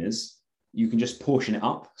containers, you can just portion it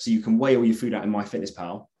up. So you can weigh all your food out in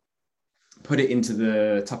MyFitnessPal, put it into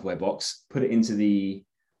the Tupperware box, put it into the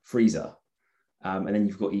freezer, and then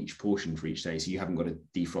you've got each portion for each day. So you haven't got to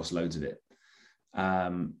defrost loads of it.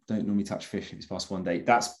 Don't normally touch fish if it's past 1 day.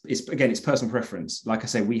 It's personal preference. Like I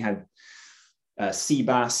say, we had sea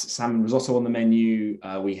bass, salmon risotto on the menu.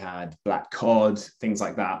 We had black cod, things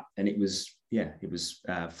like that. And it was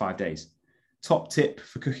 5 days. Top tip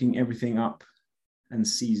for cooking everything up and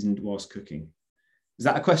seasoned whilst cooking. Is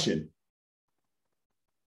that a question?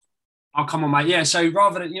 Oh, come on, mate. Yeah. So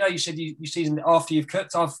rather than, you said you seasoned it after you've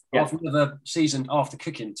cooked. I've never seasoned after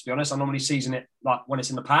cooking, to be honest. I normally season it like when it's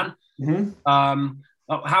in the pan. Mm-hmm.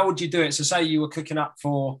 How would you do it? So say you were cooking up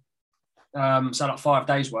for, like 5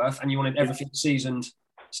 days worth, and you wanted everything seasoned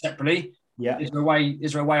separately. Yeah. Is there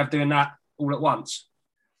a way of doing that all at once?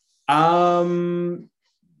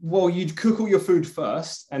 Well, you'd cook all your food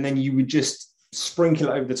first, and then you would just sprinkle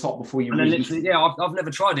it over the top before you. And then literally, I've never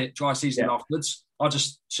tried it dry seasoning afterwards. I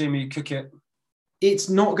just assume you cook it. It's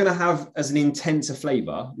not going to have as an intense a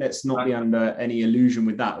flavor. Let's not be under any illusion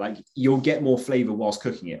with that. Like, you'll get more flavor whilst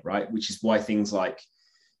cooking it, right? Which is why things like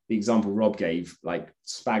the example Rob gave, like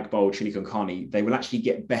spag bowl, chili con carne, they will actually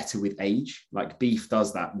get better with age. Like beef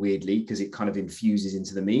does that weirdly because it kind of infuses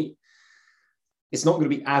into the meat. It's not going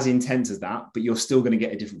to be as intense as that, but you're still going to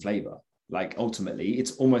get a different flavor. Like ultimately,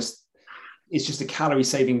 it's just a calorie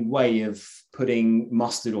saving way of putting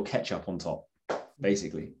mustard or ketchup on top,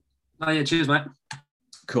 basically. Oh yeah, cheers, mate.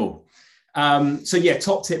 Cool.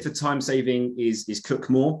 Top tip for time saving is cook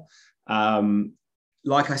more.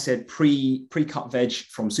 Like I said, pre-cut veg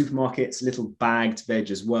from supermarkets, little bagged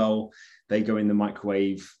veg as well. They go in the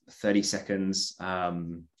microwave 30 seconds,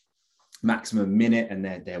 maximum minute, and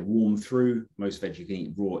they're warm through. Most veg you can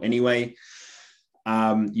eat raw anyway.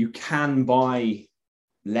 You can buy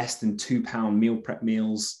less than £2 meal prep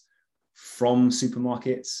meals from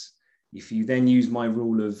supermarkets. If you then use my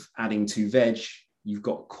rule of adding 2 veg, you've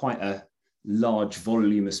got quite a large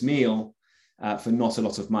voluminous meal for not a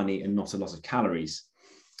lot of money and not a lot of calories.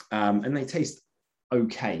 And they taste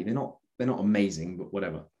okay. They're not amazing, but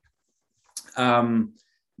whatever.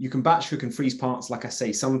 You can batch cook and freeze parts. Like I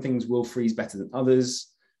say, some things will freeze better than others.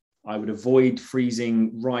 I would avoid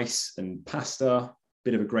freezing rice and pasta,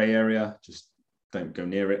 bit of a gray area, just don't go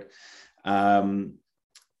near it. And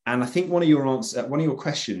I think one of your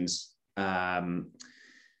questions that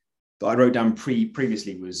I wrote down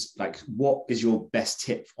previously was like, what is your best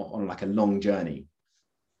tip on like a long journey?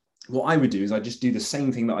 What I would do is I just do the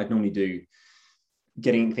same thing that I'd normally do,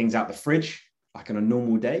 getting things out the fridge, like on a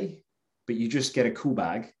normal day, but you just get a cool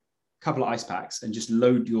bag, a couple of ice packs, and just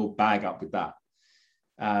load your bag up with that.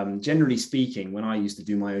 Generally speaking, when I used to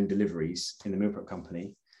do my own deliveries in the meal prep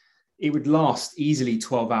company, it would last easily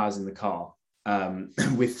 12 hours in the car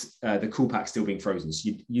with the cool pack still being frozen.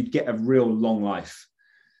 So you'd get a real long life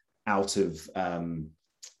out of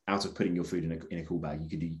putting your food in a cool bag. You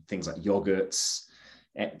could do things like yogurts,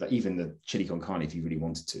 even the chili con carne if you really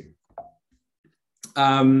wanted to.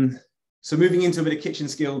 So moving into a bit of kitchen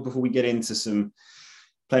skills before we get into some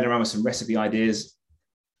playing around with some recipe ideas.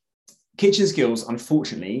 Kitchen skills,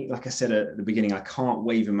 unfortunately, like I said at the beginning, I can't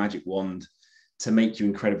wave a magic wand to make you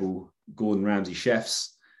incredible Gordon Ramsay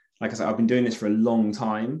chefs. Like I said, I've been doing this for a long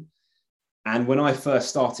time. And when I first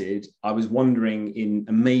started, I was wondering in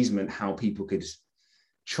amazement how people could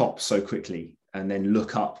chop so quickly and then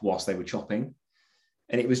look up whilst they were chopping.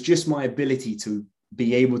 And it was just my ability to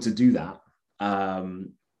be able to do that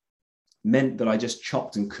meant that I just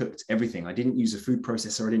chopped and cooked everything. I didn't use a food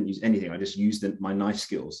processor. I didn't use anything. I just used my knife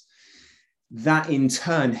skills. That in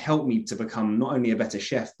turn helped me to become not only a better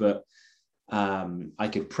chef, but I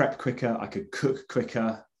could prep quicker. I could cook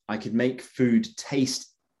quicker. I could make food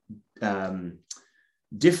taste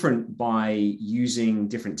different by using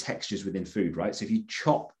different textures within food, right? So if you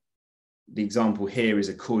chop, the example here is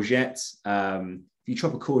a courgette. If you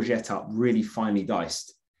chop a courgette up really finely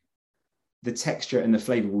diced, the texture and the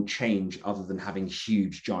flavor will change other than having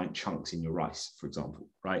huge giant chunks in your rice, for example,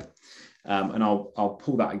 right? And I'll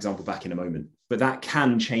pull that example back in a moment, but that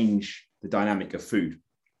can change the dynamic of food.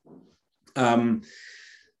 So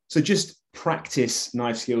just practice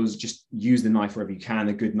knife skills, just use the knife wherever you can.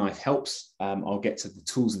 A good knife helps. I'll get to the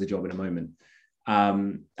tools of the job in a moment.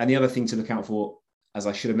 And the other thing to look out for, as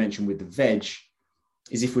I should have mentioned with the veg,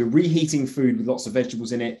 is if we're reheating food with lots of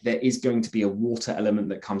vegetables in it, there is going to be a water element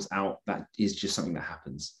that comes out. That is just something that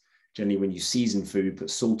happens. Generally, when you season food, put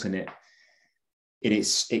salt in it, it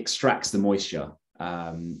extracts the moisture.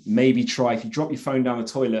 Maybe try, if you drop your phone down the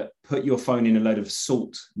toilet, put your phone in a load of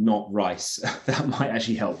salt, not rice. That might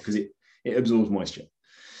actually help because it absorbs moisture.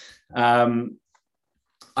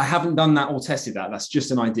 I haven't done that or tested that. That's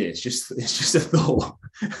just an idea. It's just a thought.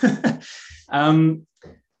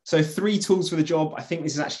 So 3 tools for the job. I think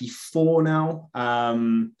this is actually 4 now.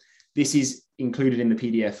 This is included in the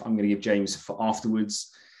PDF I'm going to give James for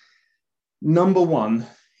afterwards. Number 1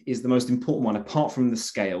 is the most important one, apart from the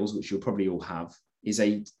scales, which you'll probably all have, is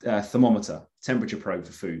a thermometer, temperature probe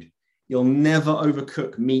for food. You'll never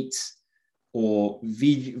overcook meat or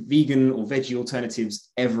vegan or veggie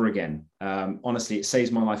alternatives ever again. Honestly, it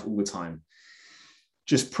saves my life all the time.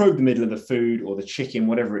 Just probe the middle of the food or the chicken,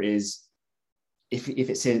 whatever it is. If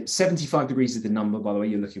it says 75 degrees is the number, by the way,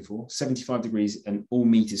 you're looking for, 75 degrees and all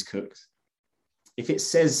meat is cooked. If it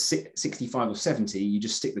says 65 or 70, you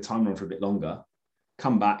just stick the timer on for a bit longer,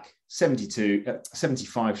 come back,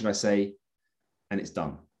 75, should I say, and it's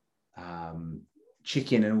done.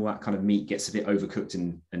 Chicken and all that kind of meat gets a bit overcooked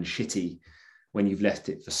and shitty when you've left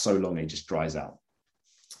it for so long, it just dries out.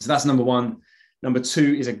 So that's number 1. Number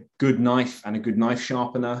 2 is a good knife and a good knife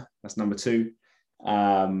sharpener. That's number 2.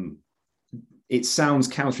 It sounds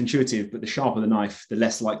counterintuitive, but the sharper the knife, the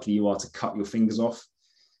less likely you are to cut your fingers off,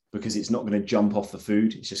 because it's not going to jump off the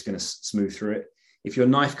food. It's just going to smooth through it. If your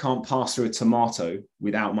knife can't pass through a tomato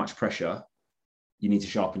without much pressure, you need to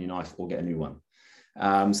sharpen your knife or get a new one.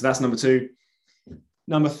 So that's number 2.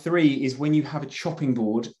 Number 3 is when you have a chopping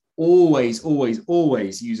board, always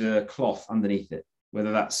use a cloth underneath it,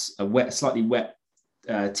 whether that's a slightly wet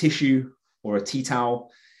tissue or a tea towel.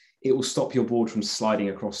 It will stop your board from sliding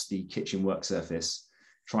across the kitchen work surface,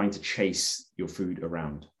 trying to chase your food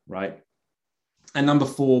around, right? And number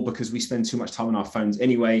 4, because we spend too much time on our phones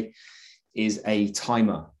anyway, is a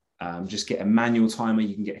timer. Just get a manual timer.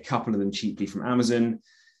 You can get a couple of them cheaply from Amazon.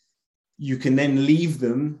 You can then leave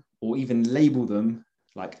them or even label them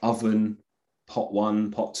like oven, pot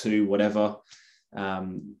 1, pot 2, whatever.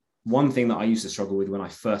 One thing that I used to struggle with when I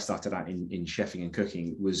first started out in chefing and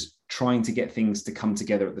cooking was trying to get things to come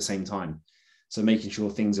together at the same time. So making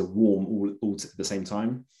sure things are warm all at the same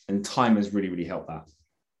time. And timers really, really help that.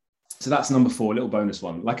 So that's number 4, a little bonus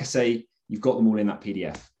one. Like I say, you've got them all in that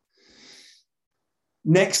PDF.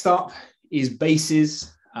 Next up is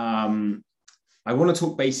bases. I want to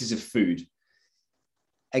talk bases of food.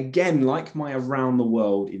 Again, like my around the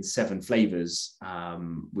world in 7 flavors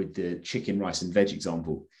with the chicken, rice, and veg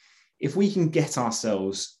example, if we can get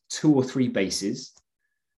ourselves 2 or 3 bases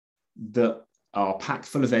that are packed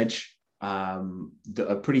full of veg, that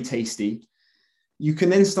are pretty tasty, you can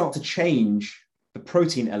then start to change the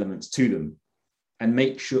protein elements to them and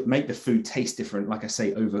make the food taste different, like I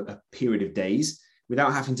say, over a period of days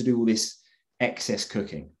without having to do all this excess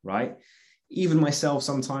cooking, right? Even myself,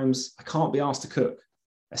 sometimes I can't be asked to cook,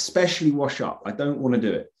 especially wash up. I don't want to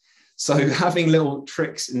do it. So having little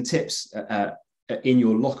tricks and tips in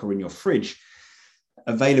your locker, in your fridge,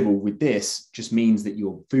 available with this just means that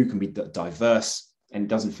your food can be diverse and it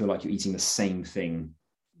doesn't feel like you're eating the same thing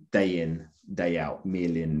day in, day out,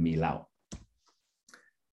 meal in, meal out.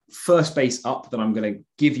 First base up that I'm going to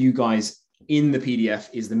give you guys in the PDF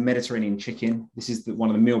is the Mediterranean chicken. This is one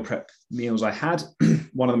of the meal prep meals I had,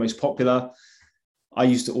 one of the most popular. I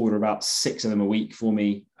used to order about 6 of them a week for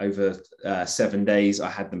me over 7 days. I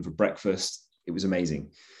had them for breakfast. It was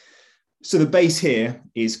amazing. So the base here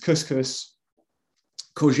is couscous,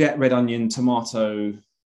 courgette, red onion, tomato,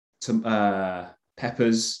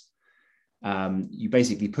 peppers. You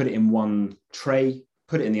basically put it in one tray,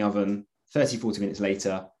 put it in the oven, 30, 40 minutes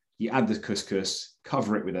later, you add the couscous,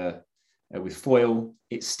 cover it with foil.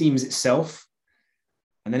 It steams itself,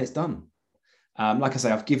 and then it's done. Like I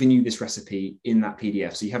say, I've given you this recipe in that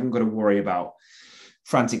PDF, so you haven't got to worry about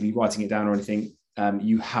frantically writing it down or anything.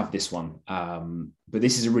 You have this one, but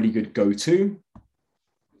this is a really good go-to.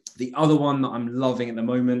 The other one that I'm loving at the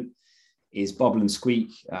moment is Bubble and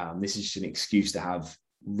Squeak. This is just an excuse to have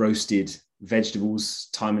roasted vegetables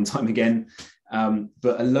time and time again,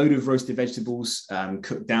 but a load of roasted vegetables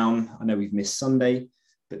cooked down. I know we've missed Sunday,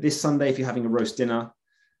 but this Sunday, if you're having a roast dinner,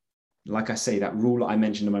 like I say, that rule that I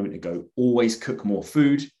mentioned a moment ago, always cook more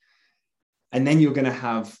food. And then you're going to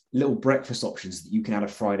have little breakfast options that you can add a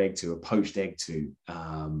fried egg to, a poached egg to,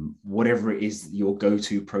 whatever it is, your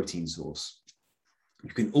go-to protein source. You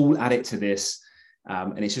can all add it to this.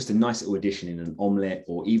 And it's just a nice little addition in an omelette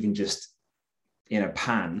or even just in a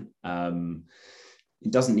pan.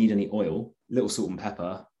 It doesn't need any oil, little salt and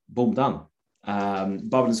pepper, boom, done.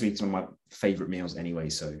 Bubble and Sweet is one of my favorite meals anyway.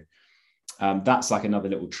 So that's like another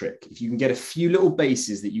little trick. If you can get a few little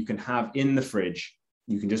bases that you can have in the fridge,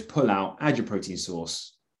 you can just pull out, add your protein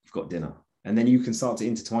source, you've got dinner. And then you can start to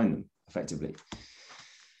intertwine them effectively.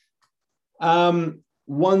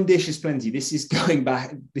 One dish is plenty. This is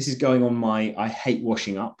going on my, I hate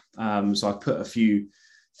washing up. So I've put a few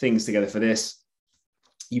things together for this.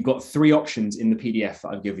 You've got 3 options in the PDF that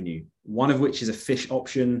I've given you, one of which is a fish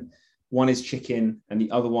option, one is chicken, and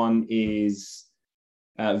the other one is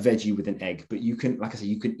veggie with an egg. But you can, like I said,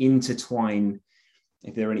 you can intertwine.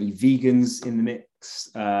 If there are any vegans in the mix,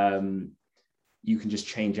 you can just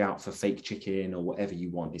change out for fake chicken or whatever you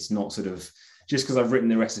want. It's not sort of, just because I've written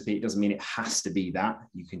the recipe, it doesn't mean it has to be that.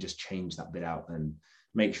 You can just change that bit out and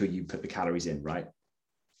make sure you put the calories in, right?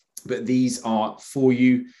 But these are for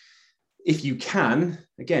you. If you can,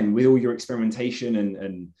 again, with all your experimentation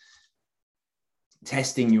and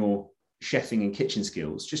testing your chefing and kitchen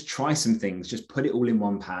skills, just try some things, just put it all in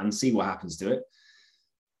one pan, see what happens to it,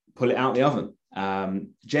 pull it out the oven.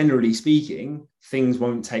 Generally speaking, things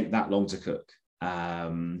won't take that long to cook.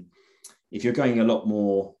 If you're going a lot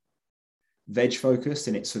more veg focused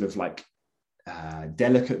and it's sort of like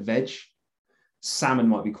delicate veg, salmon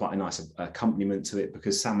might be quite a nice accompaniment to it,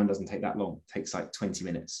 because salmon doesn't take that long. It takes like 20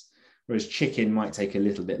 minutes. Whereas chicken might take a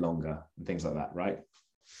little bit longer and things like that, right?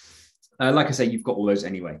 Like I say, you've got all those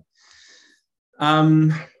anyway.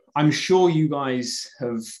 I'm sure you guys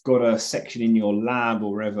have got a section in your lab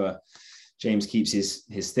or wherever James keeps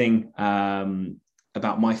his thing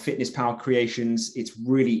about MyFitnessPal creations. It's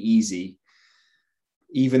really easy.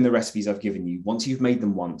 Even the recipes I've given you, once you've made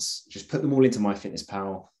them once, just put them all into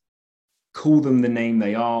MyFitnessPal, call them the name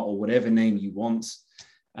they are or whatever name you want.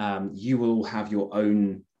 You will have your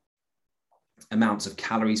own amounts of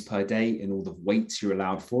calories per day and all the weights you're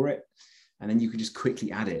allowed for it. And then you can just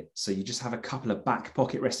quickly add it. So you just have a couple of back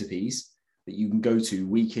pocket recipes that you can go to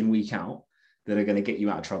week in, week out that are going to get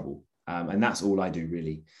you out of trouble. And that's all I do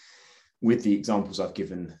really with the examples I've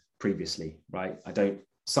given previously, right?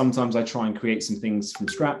 Sometimes I try and create some things from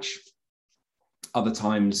scratch. Other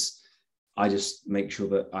times I just make sure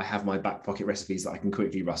that I have my back pocket recipes that I can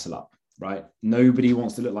quickly rustle up, right? Nobody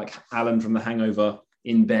wants to look like Alan from The Hangover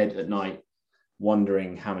in bed at night,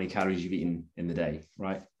 wondering how many calories you've eaten in the day,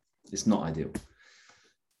 right? It's not ideal.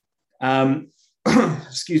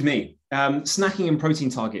 Excuse me. Snacking and protein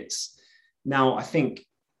targets. Now, I think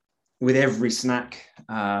with every snack,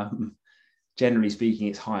 generally speaking,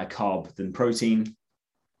 it's higher carb than protein,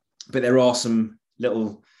 but there are some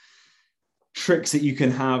little tricks that you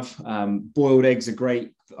can have. Boiled eggs are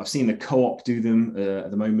great. I've seen the Co-op do them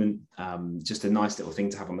at the moment. Just a nice little thing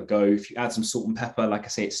to have on the go. If you add some salt and pepper, like I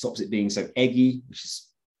say, it stops it being so eggy, which is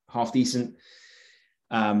half decent.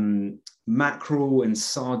 Mackerel and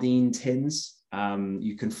sardine tins.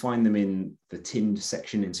 You can find them in the tinned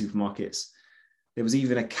section in supermarkets. There was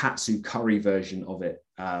even a katsu curry version of it,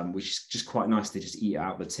 which is just quite nice to just eat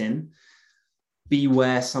out of the tin.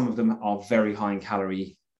 Beware, some of them are very high in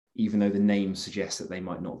calorie, even though the name suggests that they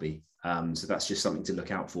might not be. So that's just something to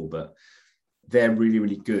look out for, but they're really,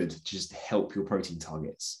 really good to just help your protein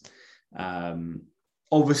targets.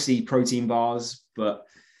 Obviously protein bars, but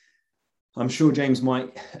I'm sure James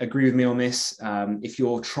might agree with me on this. If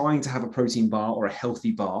you're trying to have a protein bar or a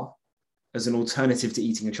healthy bar as an alternative to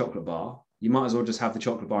eating a chocolate bar, you might as well just have the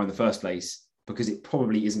chocolate bar in the first place, because it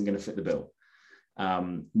probably isn't going to fit the bill.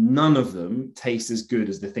 None of them taste as good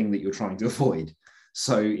as the thing that you're trying to avoid.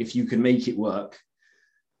 So if you can make it work,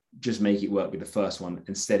 just make it work with the first one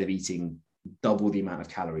instead of eating double the amount of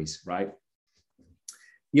calories, right?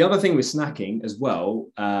 The other thing with snacking as well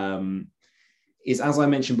is, as I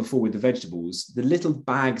mentioned before with the vegetables, the little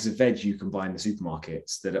bags of veg you can buy in the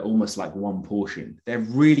supermarkets that are almost like one portion. They're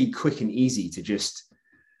really quick and easy to just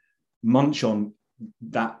munch on.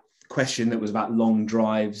 That question that was about long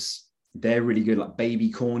drives, they're really good, like baby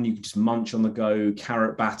corn, you can just munch on the go,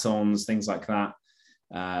 carrot batons, things like that.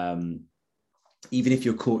 Even if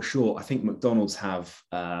you're caught short, I think McDonald's have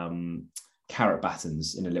carrot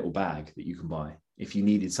batons in a little bag that you can buy if you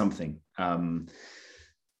needed something.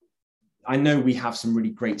 I know we have some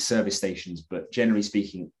really great service stations, but generally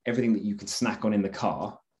speaking, everything that you can snack on in the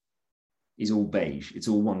car is all beige. It's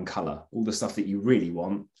all one color. All the stuff that you really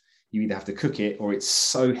want, you either have to cook it or it's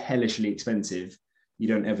so hellishly expensive, you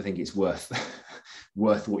don't ever think it's worth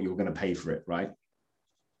what you're going to pay for it, right?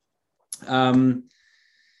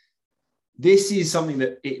 This is something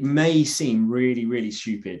that it may seem really, really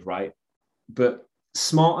stupid, right? But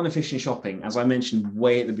smart and efficient shopping, as I mentioned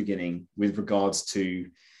way at the beginning, with regards to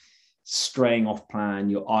straying off plan,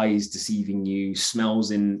 your eyes deceiving you,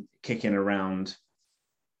 smells kicking around,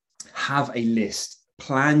 have a list,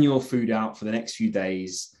 plan your food out for the next few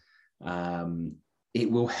days. It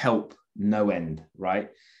will help no end, right?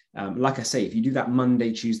 Like I say, if you do that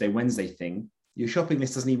Monday, Tuesday, Wednesday thing, your shopping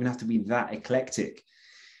list doesn't even have to be that eclectic.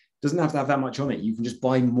 Doesn't have to have that much on it. You can just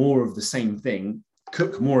buy more of the same thing,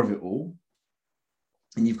 cook more of it all,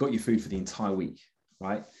 and you've got your food for the entire week,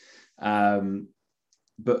 right?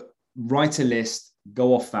 But write a list,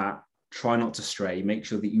 go off that, try not to stray, make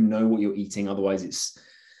sure that you know what you're eating. Otherwise it's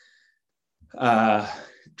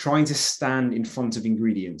trying to stand in front of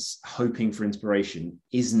ingredients, hoping for inspiration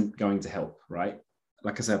isn't going to help, right?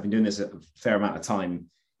 Like I said, I've been doing this a fair amount of time.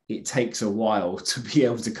 It takes a while to be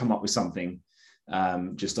able to come up with something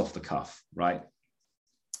just off the cuff, right?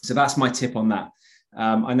 So that's my tip on that.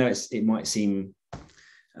 I know it might seem,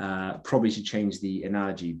 probably should change the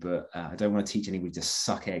analogy, but I don't want to teach anybody to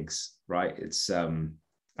suck eggs, right? It's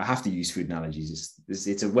I have to use food analogies.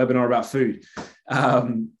 It's a webinar about food.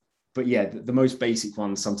 But yeah, the most basic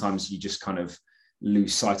ones, sometimes you just kind of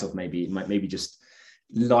lose sight of. Maybe just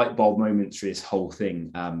light bulb moments for this whole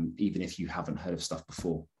thing, even if you haven't heard of stuff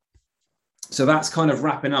before. So that's kind of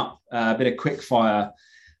wrapping up a bit of quick fire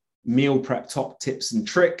meal prep top tips and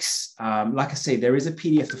tricks. Like I say, there is a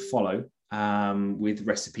PDF to follow with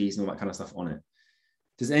recipes and all that kind of stuff on it.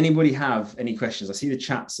 Does anybody have any questions? I see the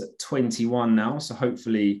chat's at 21 now, so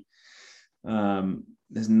hopefully haven't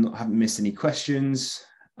missed any questions.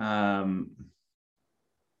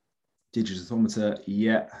 Digital thermometer,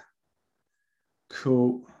 yeah,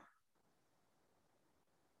 cool,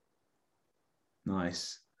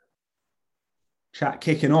 nice. Chat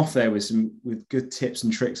kicking off there with good tips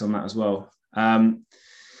and tricks on that as well.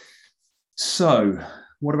 So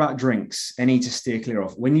what about drinks? Any to steer clear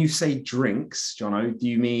of? When you say drinks, Jono, do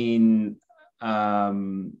you mean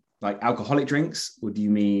like alcoholic drinks, or do you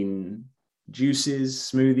mean juices,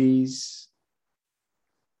 smoothies,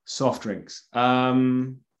 soft drinks?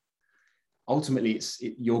 Ultimately,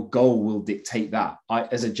 your goal will dictate that.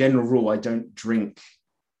 As a general rule, I don't drink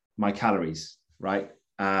my calories, right?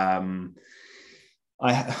 I'm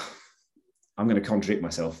going to contradict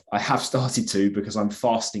myself. I have started to, because I'm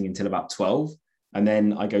fasting until about 12, and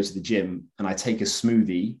then I go to the gym and I take a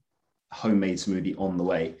smoothie, homemade smoothie on the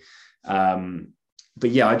way. But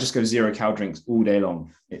yeah, I just go 0 cal drinks all day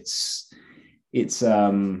long.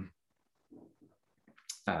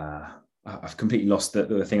 I've completely lost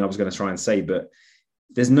the thing I was going to try and say, but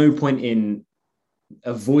there's no point in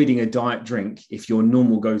avoiding a diet drink if your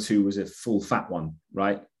normal go-to was a full fat one,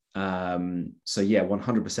 right? So yeah,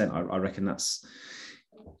 100%. I reckon that's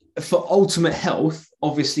for ultimate health.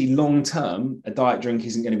 Obviously, long term, a diet drink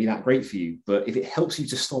isn't going to be that great for you, but if it helps you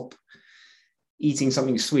to stop eating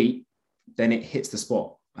something sweet, then it hits the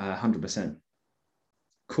spot. 100%.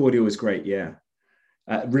 Cordial is great, yeah.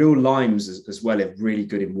 Real limes as well are really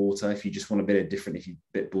good in water. If you just want a bit of different, if you're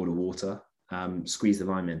a bit bored of water, squeeze the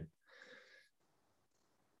lime in.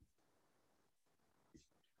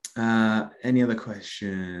 Any other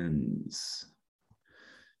questions?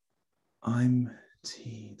 Any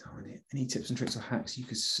tips and tricks or hacks you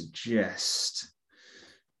could suggest?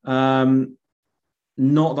 Not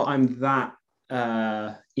that I'm that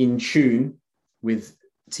in tune with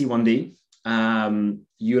T1D.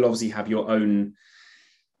 You'll obviously have your own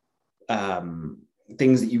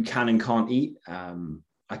things that you can and can't eat.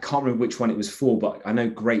 I can't remember which one it was for, but I know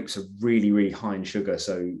grapes are really, really high in sugar.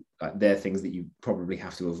 So they're things that you probably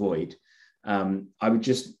have to avoid. I would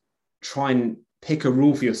just try and pick a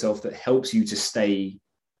rule for yourself that helps you to stay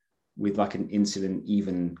with like an insulin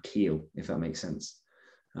even keel, if that makes sense.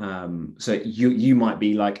 So you might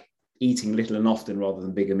be like eating little and often rather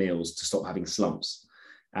than bigger meals to stop having slumps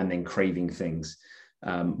and then craving things.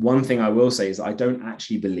 One thing I will say is I don't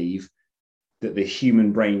actually believe that the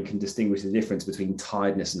human brain can distinguish the difference between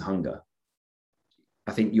tiredness and hunger.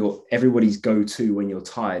 I think everybody's go-to when you're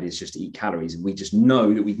tired is just to eat calories, and we just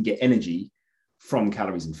know that we can get energy from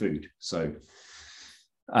calories and food. So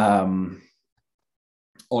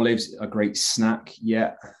olives are a great snack.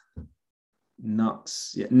 Yeah.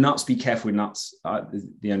 Nuts. Yeah. Nuts, be careful with nuts.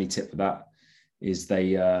 The only tip for that is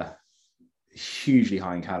they are hugely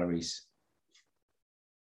high in calories.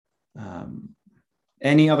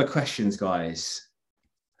 Any other questions, guys?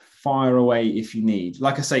 Fire away if you need.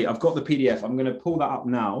 Like I say, I've got the PDF. I'm going to pull that up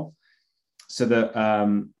now so that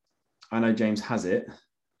I know James has it.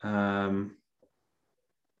 But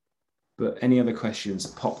any other questions,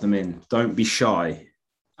 pop them in. Don't be shy.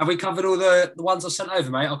 Have we covered all the ones I sent over,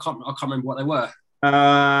 mate? I can't remember what they were.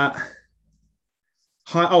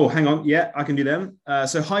 Hang on. Yeah, I can do them.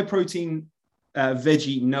 So high protein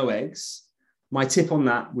veggie, no eggs. My tip on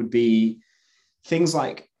that would be things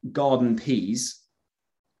like garden peas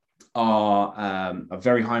are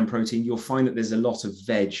very high in protein. You'll find that there's a lot of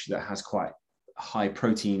veg that has quite high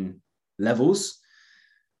protein levels.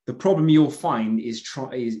 The problem you'll find is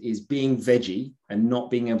being veggie and not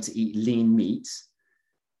being able to eat lean meat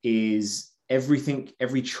is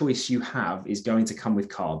every choice you have is going to come with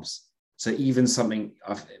carbs. So even something,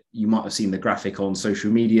 you might have seen the graphic on social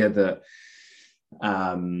media that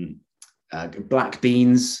Black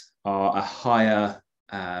beans are a higher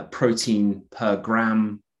protein per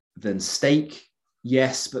gram than steak.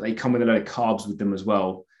 Yes, but they come with a load of carbs with them as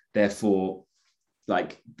well. Therefore,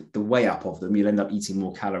 like the way up of them, you'll end up eating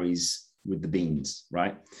more calories with the beans,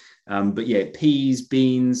 right? But yeah, peas,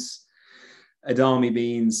 beans, edamame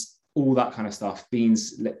beans, all that kind of stuff.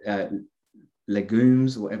 Beans,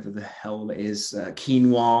 legumes, whatever the hell it is,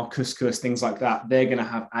 quinoa, couscous, things like that. They're going to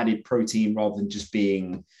have added protein rather than just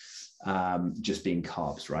being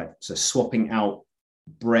carbs, right? So swapping out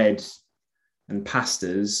bread and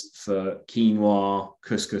pastas for quinoa,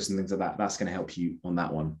 couscous, and things like that, that's going to help you on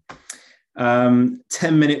that one.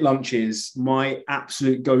 10-minute lunches, my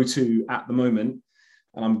absolute go-to at the moment,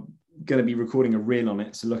 and I'm going to be recording a reel on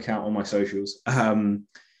it, so look out on my socials.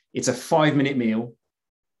 It's a 5-minute meal.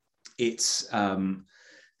 It's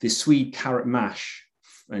the Swede carrot mash,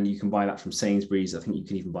 and you can buy that from Sainsbury's. I think you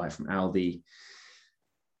can even buy it from Aldi.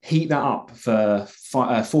 Heat that up for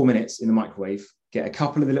 4 minutes in the microwave. Get a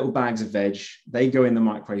couple of the little bags of veg. They go in the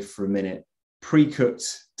microwave for a minute. Pre-cooked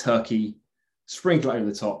turkey, sprinkle it over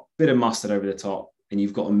the top, bit of mustard over the top, and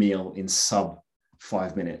you've got a meal in sub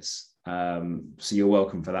 5 minutes. So you're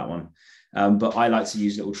welcome for that one. But I like to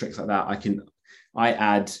use little tricks like that. I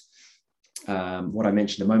add what I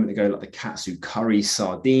mentioned a moment ago, like the katsu curry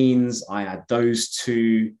sardines. I add those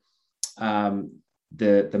to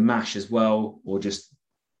the mash as well, or just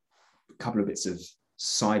a couple of bits of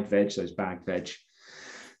side veg, those bagged veg,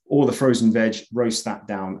 or the frozen veg, roast that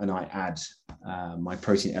down, and I add my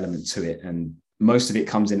protein element to it. And most of it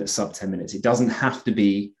comes in at sub 10 minutes. It doesn't have to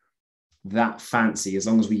be that fancy. As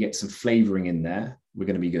long as we get some flavoring in there, we're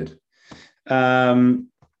going to be good.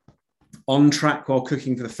 On track while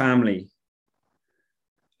cooking for the family.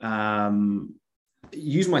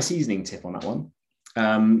 Use my seasoning tip on that one.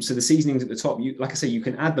 So the seasonings at the top, like I say, you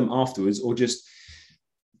can add them afterwards, or just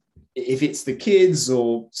if it's the kids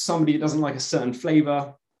or somebody that doesn't like a certain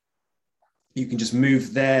flavor, you can just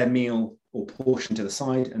move their meal or portion to the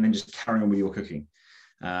side and then just carry on with your cooking.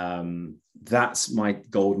 That's my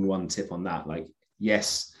golden one tip on that. Like,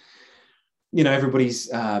 yes, everybody's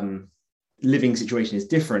living situation is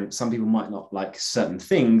different. Some people might not like certain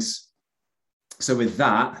things. So with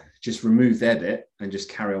that, just remove their bit and just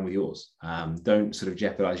carry on with yours. Don't sort of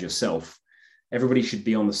jeopardize yourself. Everybody should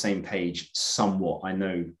be on the same page somewhat. I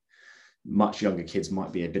know much younger kids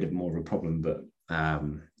might be a bit of more of a problem, but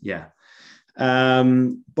yeah.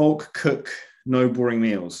 Bulk cook, no boring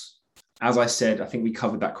meals. As I said, I think we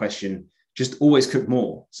covered that question. Just always cook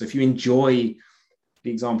more. So if you enjoy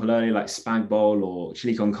the example earlier, like spag bowl or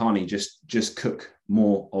chili con carne, just cook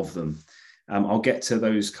more of them. I'll get to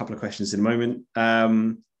those couple of questions in a moment.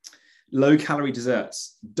 Low calorie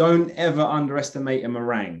desserts. Don't ever underestimate a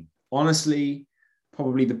meringue. Honestly,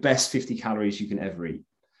 probably the best 50 calories you can ever eat.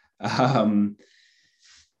 A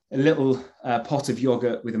little pot of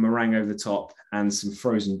yogurt with a meringue over the top and some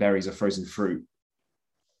frozen berries or frozen fruit.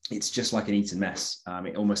 It's just like an eaten mess.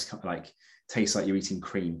 It almost like tastes like you're eating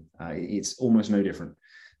cream. It's almost no different.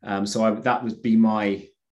 So that would be my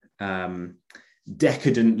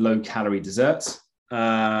decadent low calorie dessert.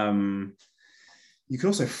 You can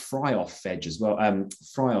also fry off veg as well,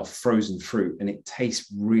 fry off frozen fruit, and it tastes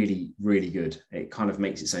really, really good. It kind of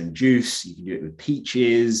makes its own juice. You can do it with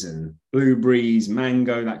peaches and blueberries,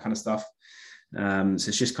 mango, that kind of stuff. So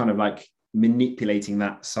it's just kind of like manipulating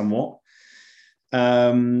that somewhat.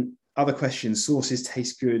 Other questions. Sauces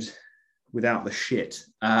taste good without the shit.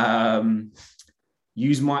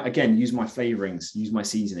 Use my flavorings, use my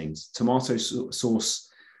seasonings. Tomato sauce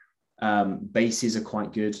bases are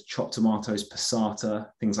quite good. Chopped tomatoes, passata,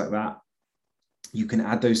 things like that. You can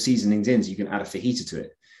add those seasonings in. So you can add a fajita to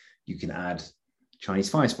it. You can add Chinese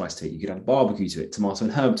fire spice to it. You can add barbecue to it, tomato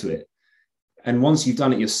and herb to it. And once you've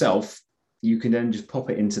done it yourself, you can then just pop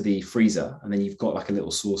it into the freezer, and then you've got like a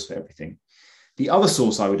little sauce for everything. The other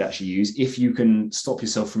sauce I would actually use, if you can stop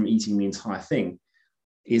yourself from eating the entire thing,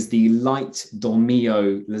 is the light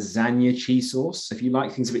Dolmio lasagna cheese sauce. So if you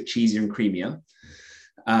like things a bit cheesier and creamier,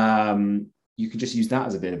 you can just use that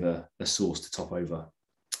as a bit of a sauce to top over.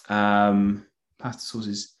 Pasta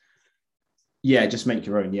sauces, yeah, just make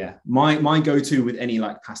your own. Yeah, my go-to with any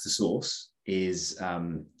like pasta sauce is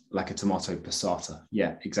like a tomato passata.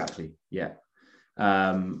 Yeah, exactly. Yeah.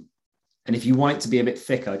 And if you want it to be a bit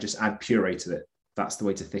thicker, just add puree to it. That's the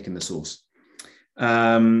way to thicken the sauce.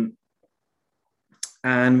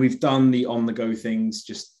 And we've done the on-the-go things.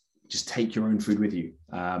 Just take your own food with you.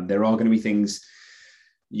 There are going to be things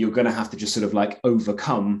you're going to have to just sort of like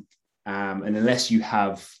overcome. And unless you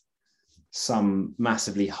have some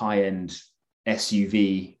massively high-end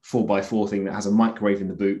SUV 4x4 thing that has a microwave in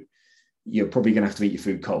the boot, you're probably going to have to eat your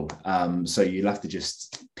food cold. So you'll have to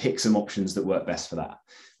just pick some options that work best for that.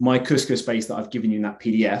 My couscous base that I've given you in that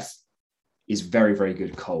PDF is very, very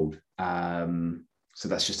good cold. So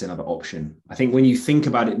that's just another option. I think when you think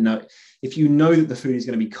about it, if you know that the food is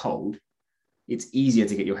going to be cold, it's easier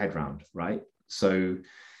to get your head around, right? So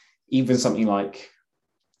even something like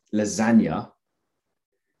lasagna,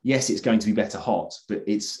 yes, it's going to be better hot, but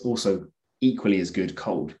it's also equally as good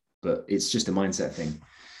cold, but it's just a mindset thing.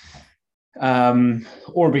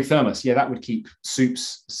 Or a big thermos. Yeah, that would keep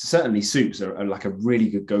soups. Certainly soups are like a really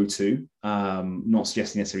good go-to. Not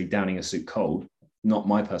suggesting necessarily downing a soup cold, not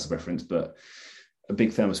my personal preference, but a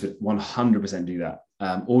big thermos would 100% do that.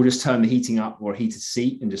 Or just turn the heating up or a heated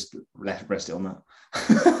seat and just rest it on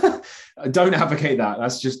that. Don't advocate that.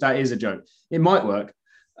 That is a joke. It might work.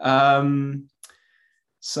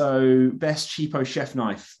 So best cheapo chef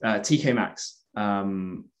knife, TK Maxx.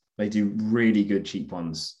 They do really good cheap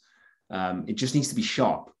ones. It just needs to be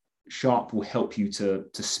sharp. Sharp will help you to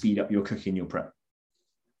speed up your cooking, your prep.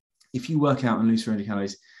 If you work out and lose 300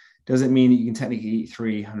 calories, does it mean that you can technically eat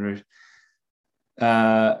 300?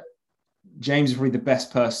 James is probably the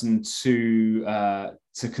best person to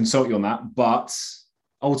consult you on that. But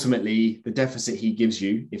ultimately, the deficit he gives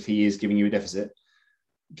you, if he is giving you a deficit,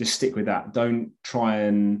 just stick with that. Don't try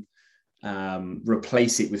and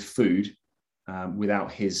replace it with food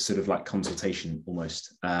without his sort of like consultation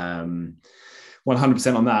almost.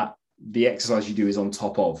 100% on that. The exercise you do is on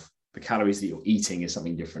top of the calories that you're eating is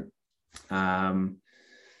something different.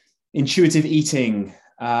 Intuitive eating,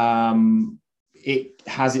 it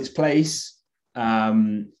has its place.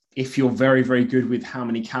 If you're very, very good with how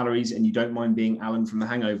many calories and you don't mind being Alan from The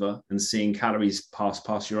Hangover and seeing calories pass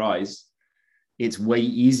past your eyes, it's way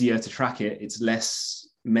easier to track it. It's less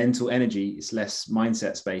mental energy. It's less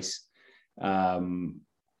mindset space.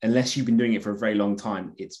 Unless you've been doing it for a very long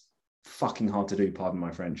time, it's fucking hard to do, pardon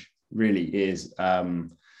my French. Really is.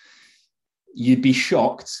 You'd be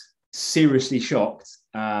shocked, seriously shocked,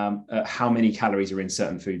 at how many calories are in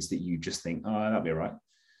certain foods that you just think, oh, that'll be all right.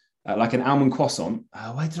 Like an almond croissant.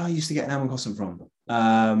 Where did I used to get an almond croissant from?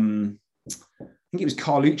 I think it was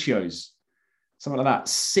Carluccio's, something like that.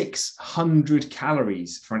 600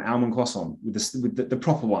 calories for an almond croissant with the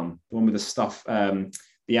proper one, the one with the stuff,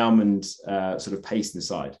 the almond sort of paste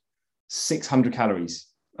inside. 600 calories.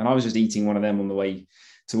 And I was just eating one of them on the way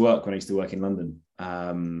to work when I used to work in London.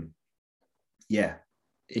 Yeah.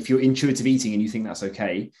 If you're intuitive eating and you think that's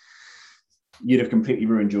okay, you'd have completely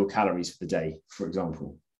ruined your calories for the day, for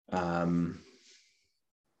example.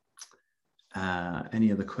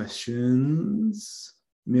 Any other questions?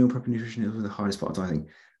 Meal prep and nutrition is the hardest part of dieting.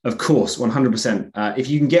 Of course, 100%. If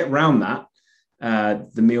you can get around that,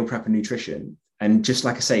 the meal prep and nutrition, and just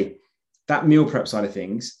like I say, that meal prep side of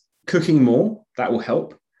things, cooking more, that will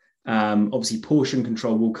help. Obviously, portion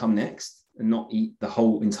control will come next and not eat the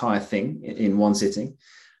whole entire thing in one sitting.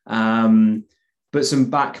 But some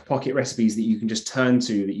back pocket recipes that you can just turn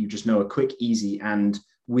to that you just know are quick, easy, and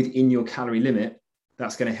within your calorie limit,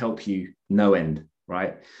 that's going to help you no end,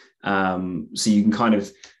 right? So you can kind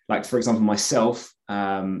of, like, for example, myself,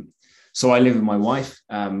 so I live with my wife.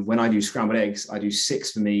 When I do scrambled eggs, I do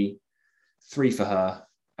 6 for me, 3 for her,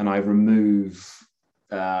 and I remove,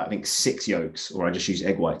 I think 6 yolks, or I just use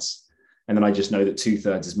egg whites. And then I just know that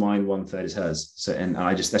 2/3 is mine, 1/3 is hers. So, and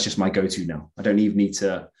that's just my go-to now. I don't even need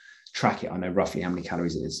to track it. I know roughly how many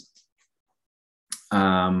calories it is.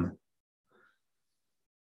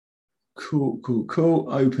 Cool.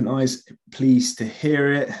 Open eyes, pleased to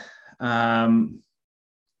hear it.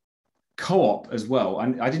 Co-op as well.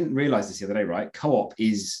 And I didn't realize this the other day, right? Co-op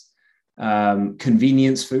is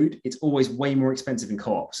convenience food. It's always way more expensive in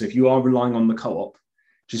co-op. So if you are relying on the co-op,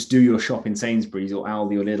 just do your shop in Sainsbury's or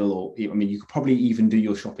Aldi or Lidl, or I mean, you could probably even do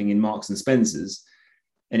your shopping in Marks and Spencer's,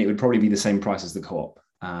 and it would probably be the same price as the co-op.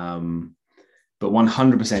 But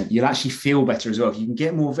 100%, you'll actually feel better as well. If you can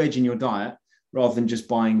get more veg in your diet rather than just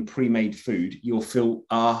buying pre-made food, you'll feel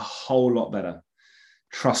a whole lot better.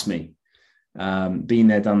 Trust me. Been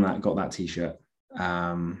there, done that, got that t-shirt.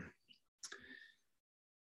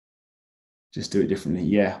 Just do it differently.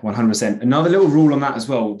 Yeah, 100%. Another little rule on that as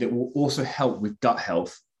well that will also help with gut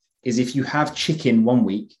health is if you have chicken one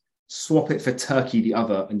week, swap it for turkey the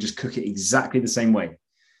other and just cook it exactly the same way.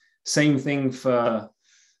 Same thing for,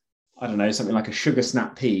 I don't know, something like a sugar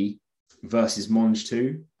snap pea versus mange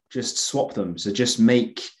two. Just swap them. So just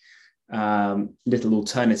make little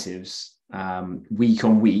alternatives week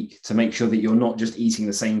on week to make sure that you're not just eating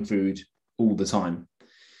the same food all the time.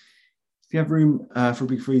 If you have room for a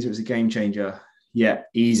big freezer, it's a game changer. Yeah,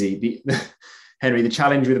 easy. Henry, the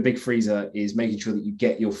challenge with a big freezer is making sure that you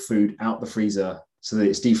get your food out the freezer so that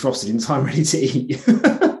it's defrosted in time ready to eat.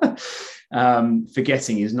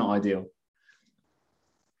 Forgetting is not ideal.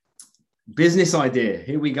 Business idea.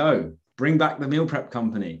 Here we go. Bring back the meal prep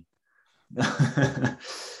company. Does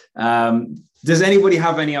anybody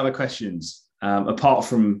have any other questions apart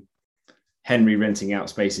from Henry renting out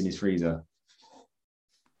space in his freezer?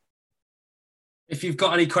 If you've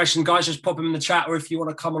got any questions, guys, just pop them in the chat, or if you want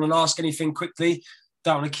to come on and ask anything quickly.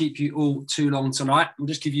 Don't want to keep you all too long tonight. We'll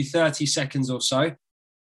just give you 30 seconds or so.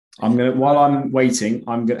 While I'm waiting,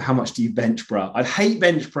 how much do you bench, bro? I hate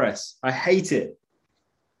bench press. I hate it.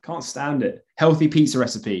 Can't stand it. Healthy pizza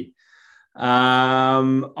recipe.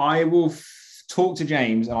 I will talk to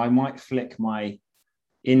James, and I might flick my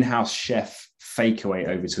in-house chef fakeaway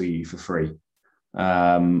over to you for free.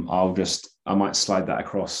 I might slide that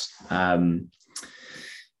across.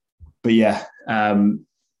 But yeah,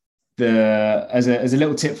 as a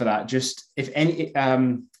little tip for that, just if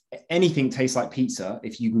anything tastes like pizza,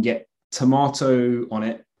 if you can get tomato on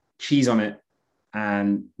it, cheese on it,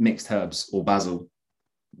 and mixed herbs or basil,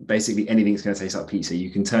 basically anything's going to taste like pizza. You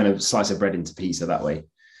can turn a slice of bread into pizza that way,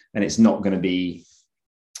 and it's not going to be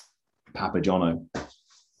Papa Johnno.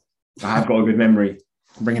 I have got a good memory.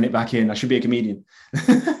 I'm bringing it back in. I should be a comedian.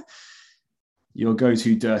 Your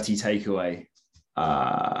go-to dirty takeaway.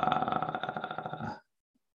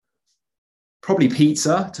 Probably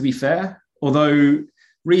pizza, to be fair. Although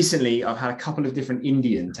recently I've had a couple of different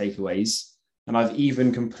Indian takeaways, and I've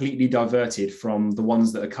even completely diverted from the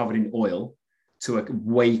ones that are covered in oil to a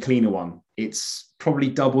way cleaner one. It's probably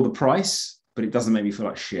double the price, but it doesn't make me feel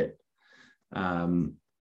like shit. But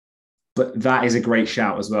that is a great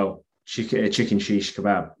shout as well. Chicken shish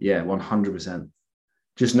kebab. Yeah, 100%.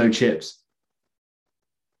 Just no chips.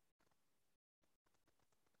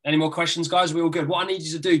 Any more questions, guys? We're all good. What I need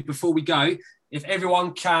you to do before we go, if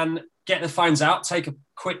everyone can get their phones out, take a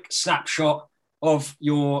quick snapshot of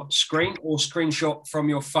your screen or screenshot from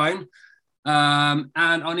your phone. And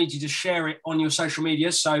I need you to share it on your social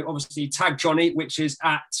media. So obviously tag Jonny, which is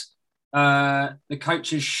at the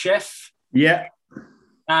Coach's Chef. Yeah.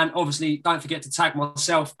 And obviously don't forget to tag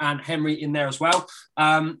myself and Henry in there as well.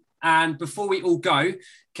 And before we all go,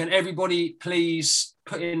 can everybody please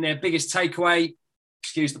put in their biggest takeaway,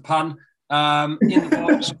 excuse the pun, in the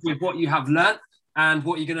box with what you have learnt and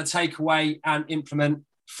what you're going to take away and implement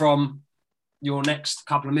from your next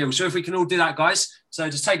couple of meals. So if we can all do that, guys. So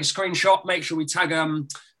just take a screenshot, make sure we tag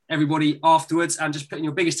everybody afterwards, and just put in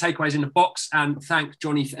your biggest takeaways in the box, and thank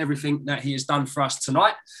Jonny for everything that he has done for us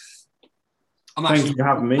tonight. Thank you for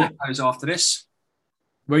having me. Tacos after this.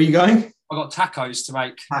 Where are you going? I've got tacos to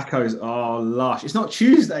make. Tacos. Oh, lush. It's not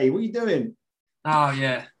Tuesday. What are you doing? Oh,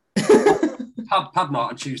 yeah. pub night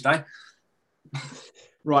on Tuesday.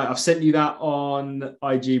 Right, I've sent you that on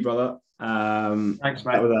IG, brother. Thanks,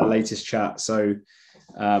 mate. That was our latest chat. So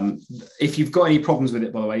if you've got any problems with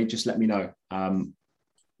it, by the way, just let me know.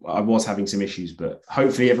 I was having some issues, but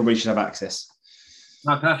hopefully everybody should have access.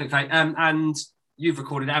 No, perfect, mate. And you've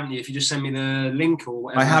recorded it, haven't you? If you just send me the link or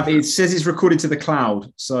whatever. I have. It says it's recorded to the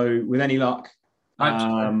cloud. So with any luck.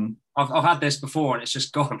 I've had this before and it's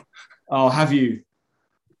just gone. Oh, have you?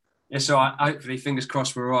 It's all right. Hopefully, fingers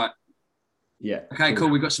crossed, we're all right. Yeah. Okay, cool.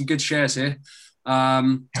 We've got some good shares here. We're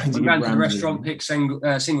going to the restaurant, pick single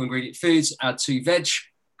ingredient foods, add 2 veg.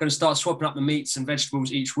 Going to start swapping up the meats and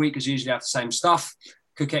vegetables each week, as usually have the same stuff.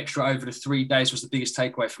 Cook extra over the 3 days was the biggest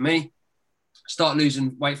takeaway for me. Start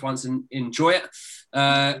losing weight for once and enjoy it.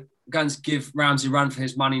 Going to give Ramsey a run for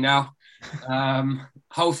his money now.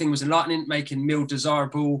 Whole thing was enlightening, making meal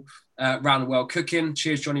desirable, round the world cooking.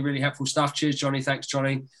 Cheers, Jonny. Really helpful stuff. Cheers, Jonny. Thanks,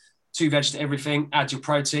 Jonny. 2 veg to everything. Add your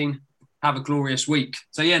protein. Have a glorious week.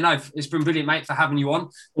 So, yeah, no, it's been brilliant, mate, for having you on.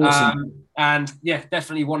 Awesome. And, yeah,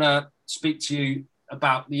 definitely want to speak to you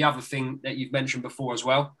about the other thing that you've mentioned before as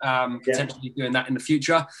well, potentially doing that in the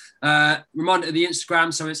future. Reminder of the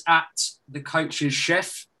Instagram, so it's at the Coach's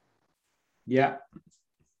Chef. Yeah.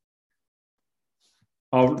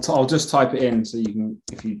 I'll just type it in so you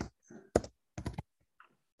can,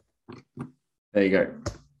 there you go.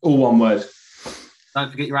 All one word. Don't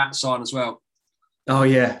forget your @ sign as well. Oh,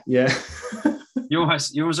 yeah. You're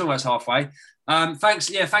almost halfway.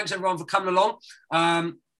 Thanks everyone for coming along.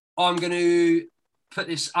 I'm going to put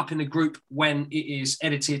this up in the group when it is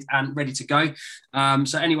edited and ready to go.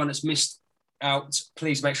 So anyone that's missed out,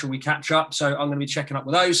 please make sure we catch up. So I'm going to be checking up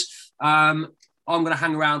with those. I'm going to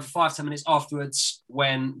hang around for 5-10 minutes afterwards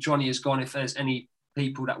when Jonny is gone, if there's any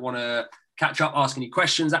people that want to catch up, ask any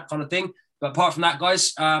questions, that kind of thing. But apart from that,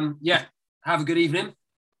 guys, have a good evening.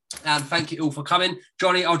 And thank you all for coming.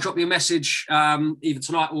 Jonny, I'll drop you a message either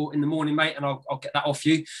tonight or in the morning, mate, and I'll get that off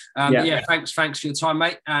you. Thanks for your time,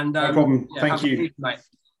 mate. And no problem. Thank you. Mate.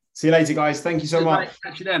 See you later, guys. Thank you so much. Mate.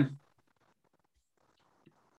 Catch you then.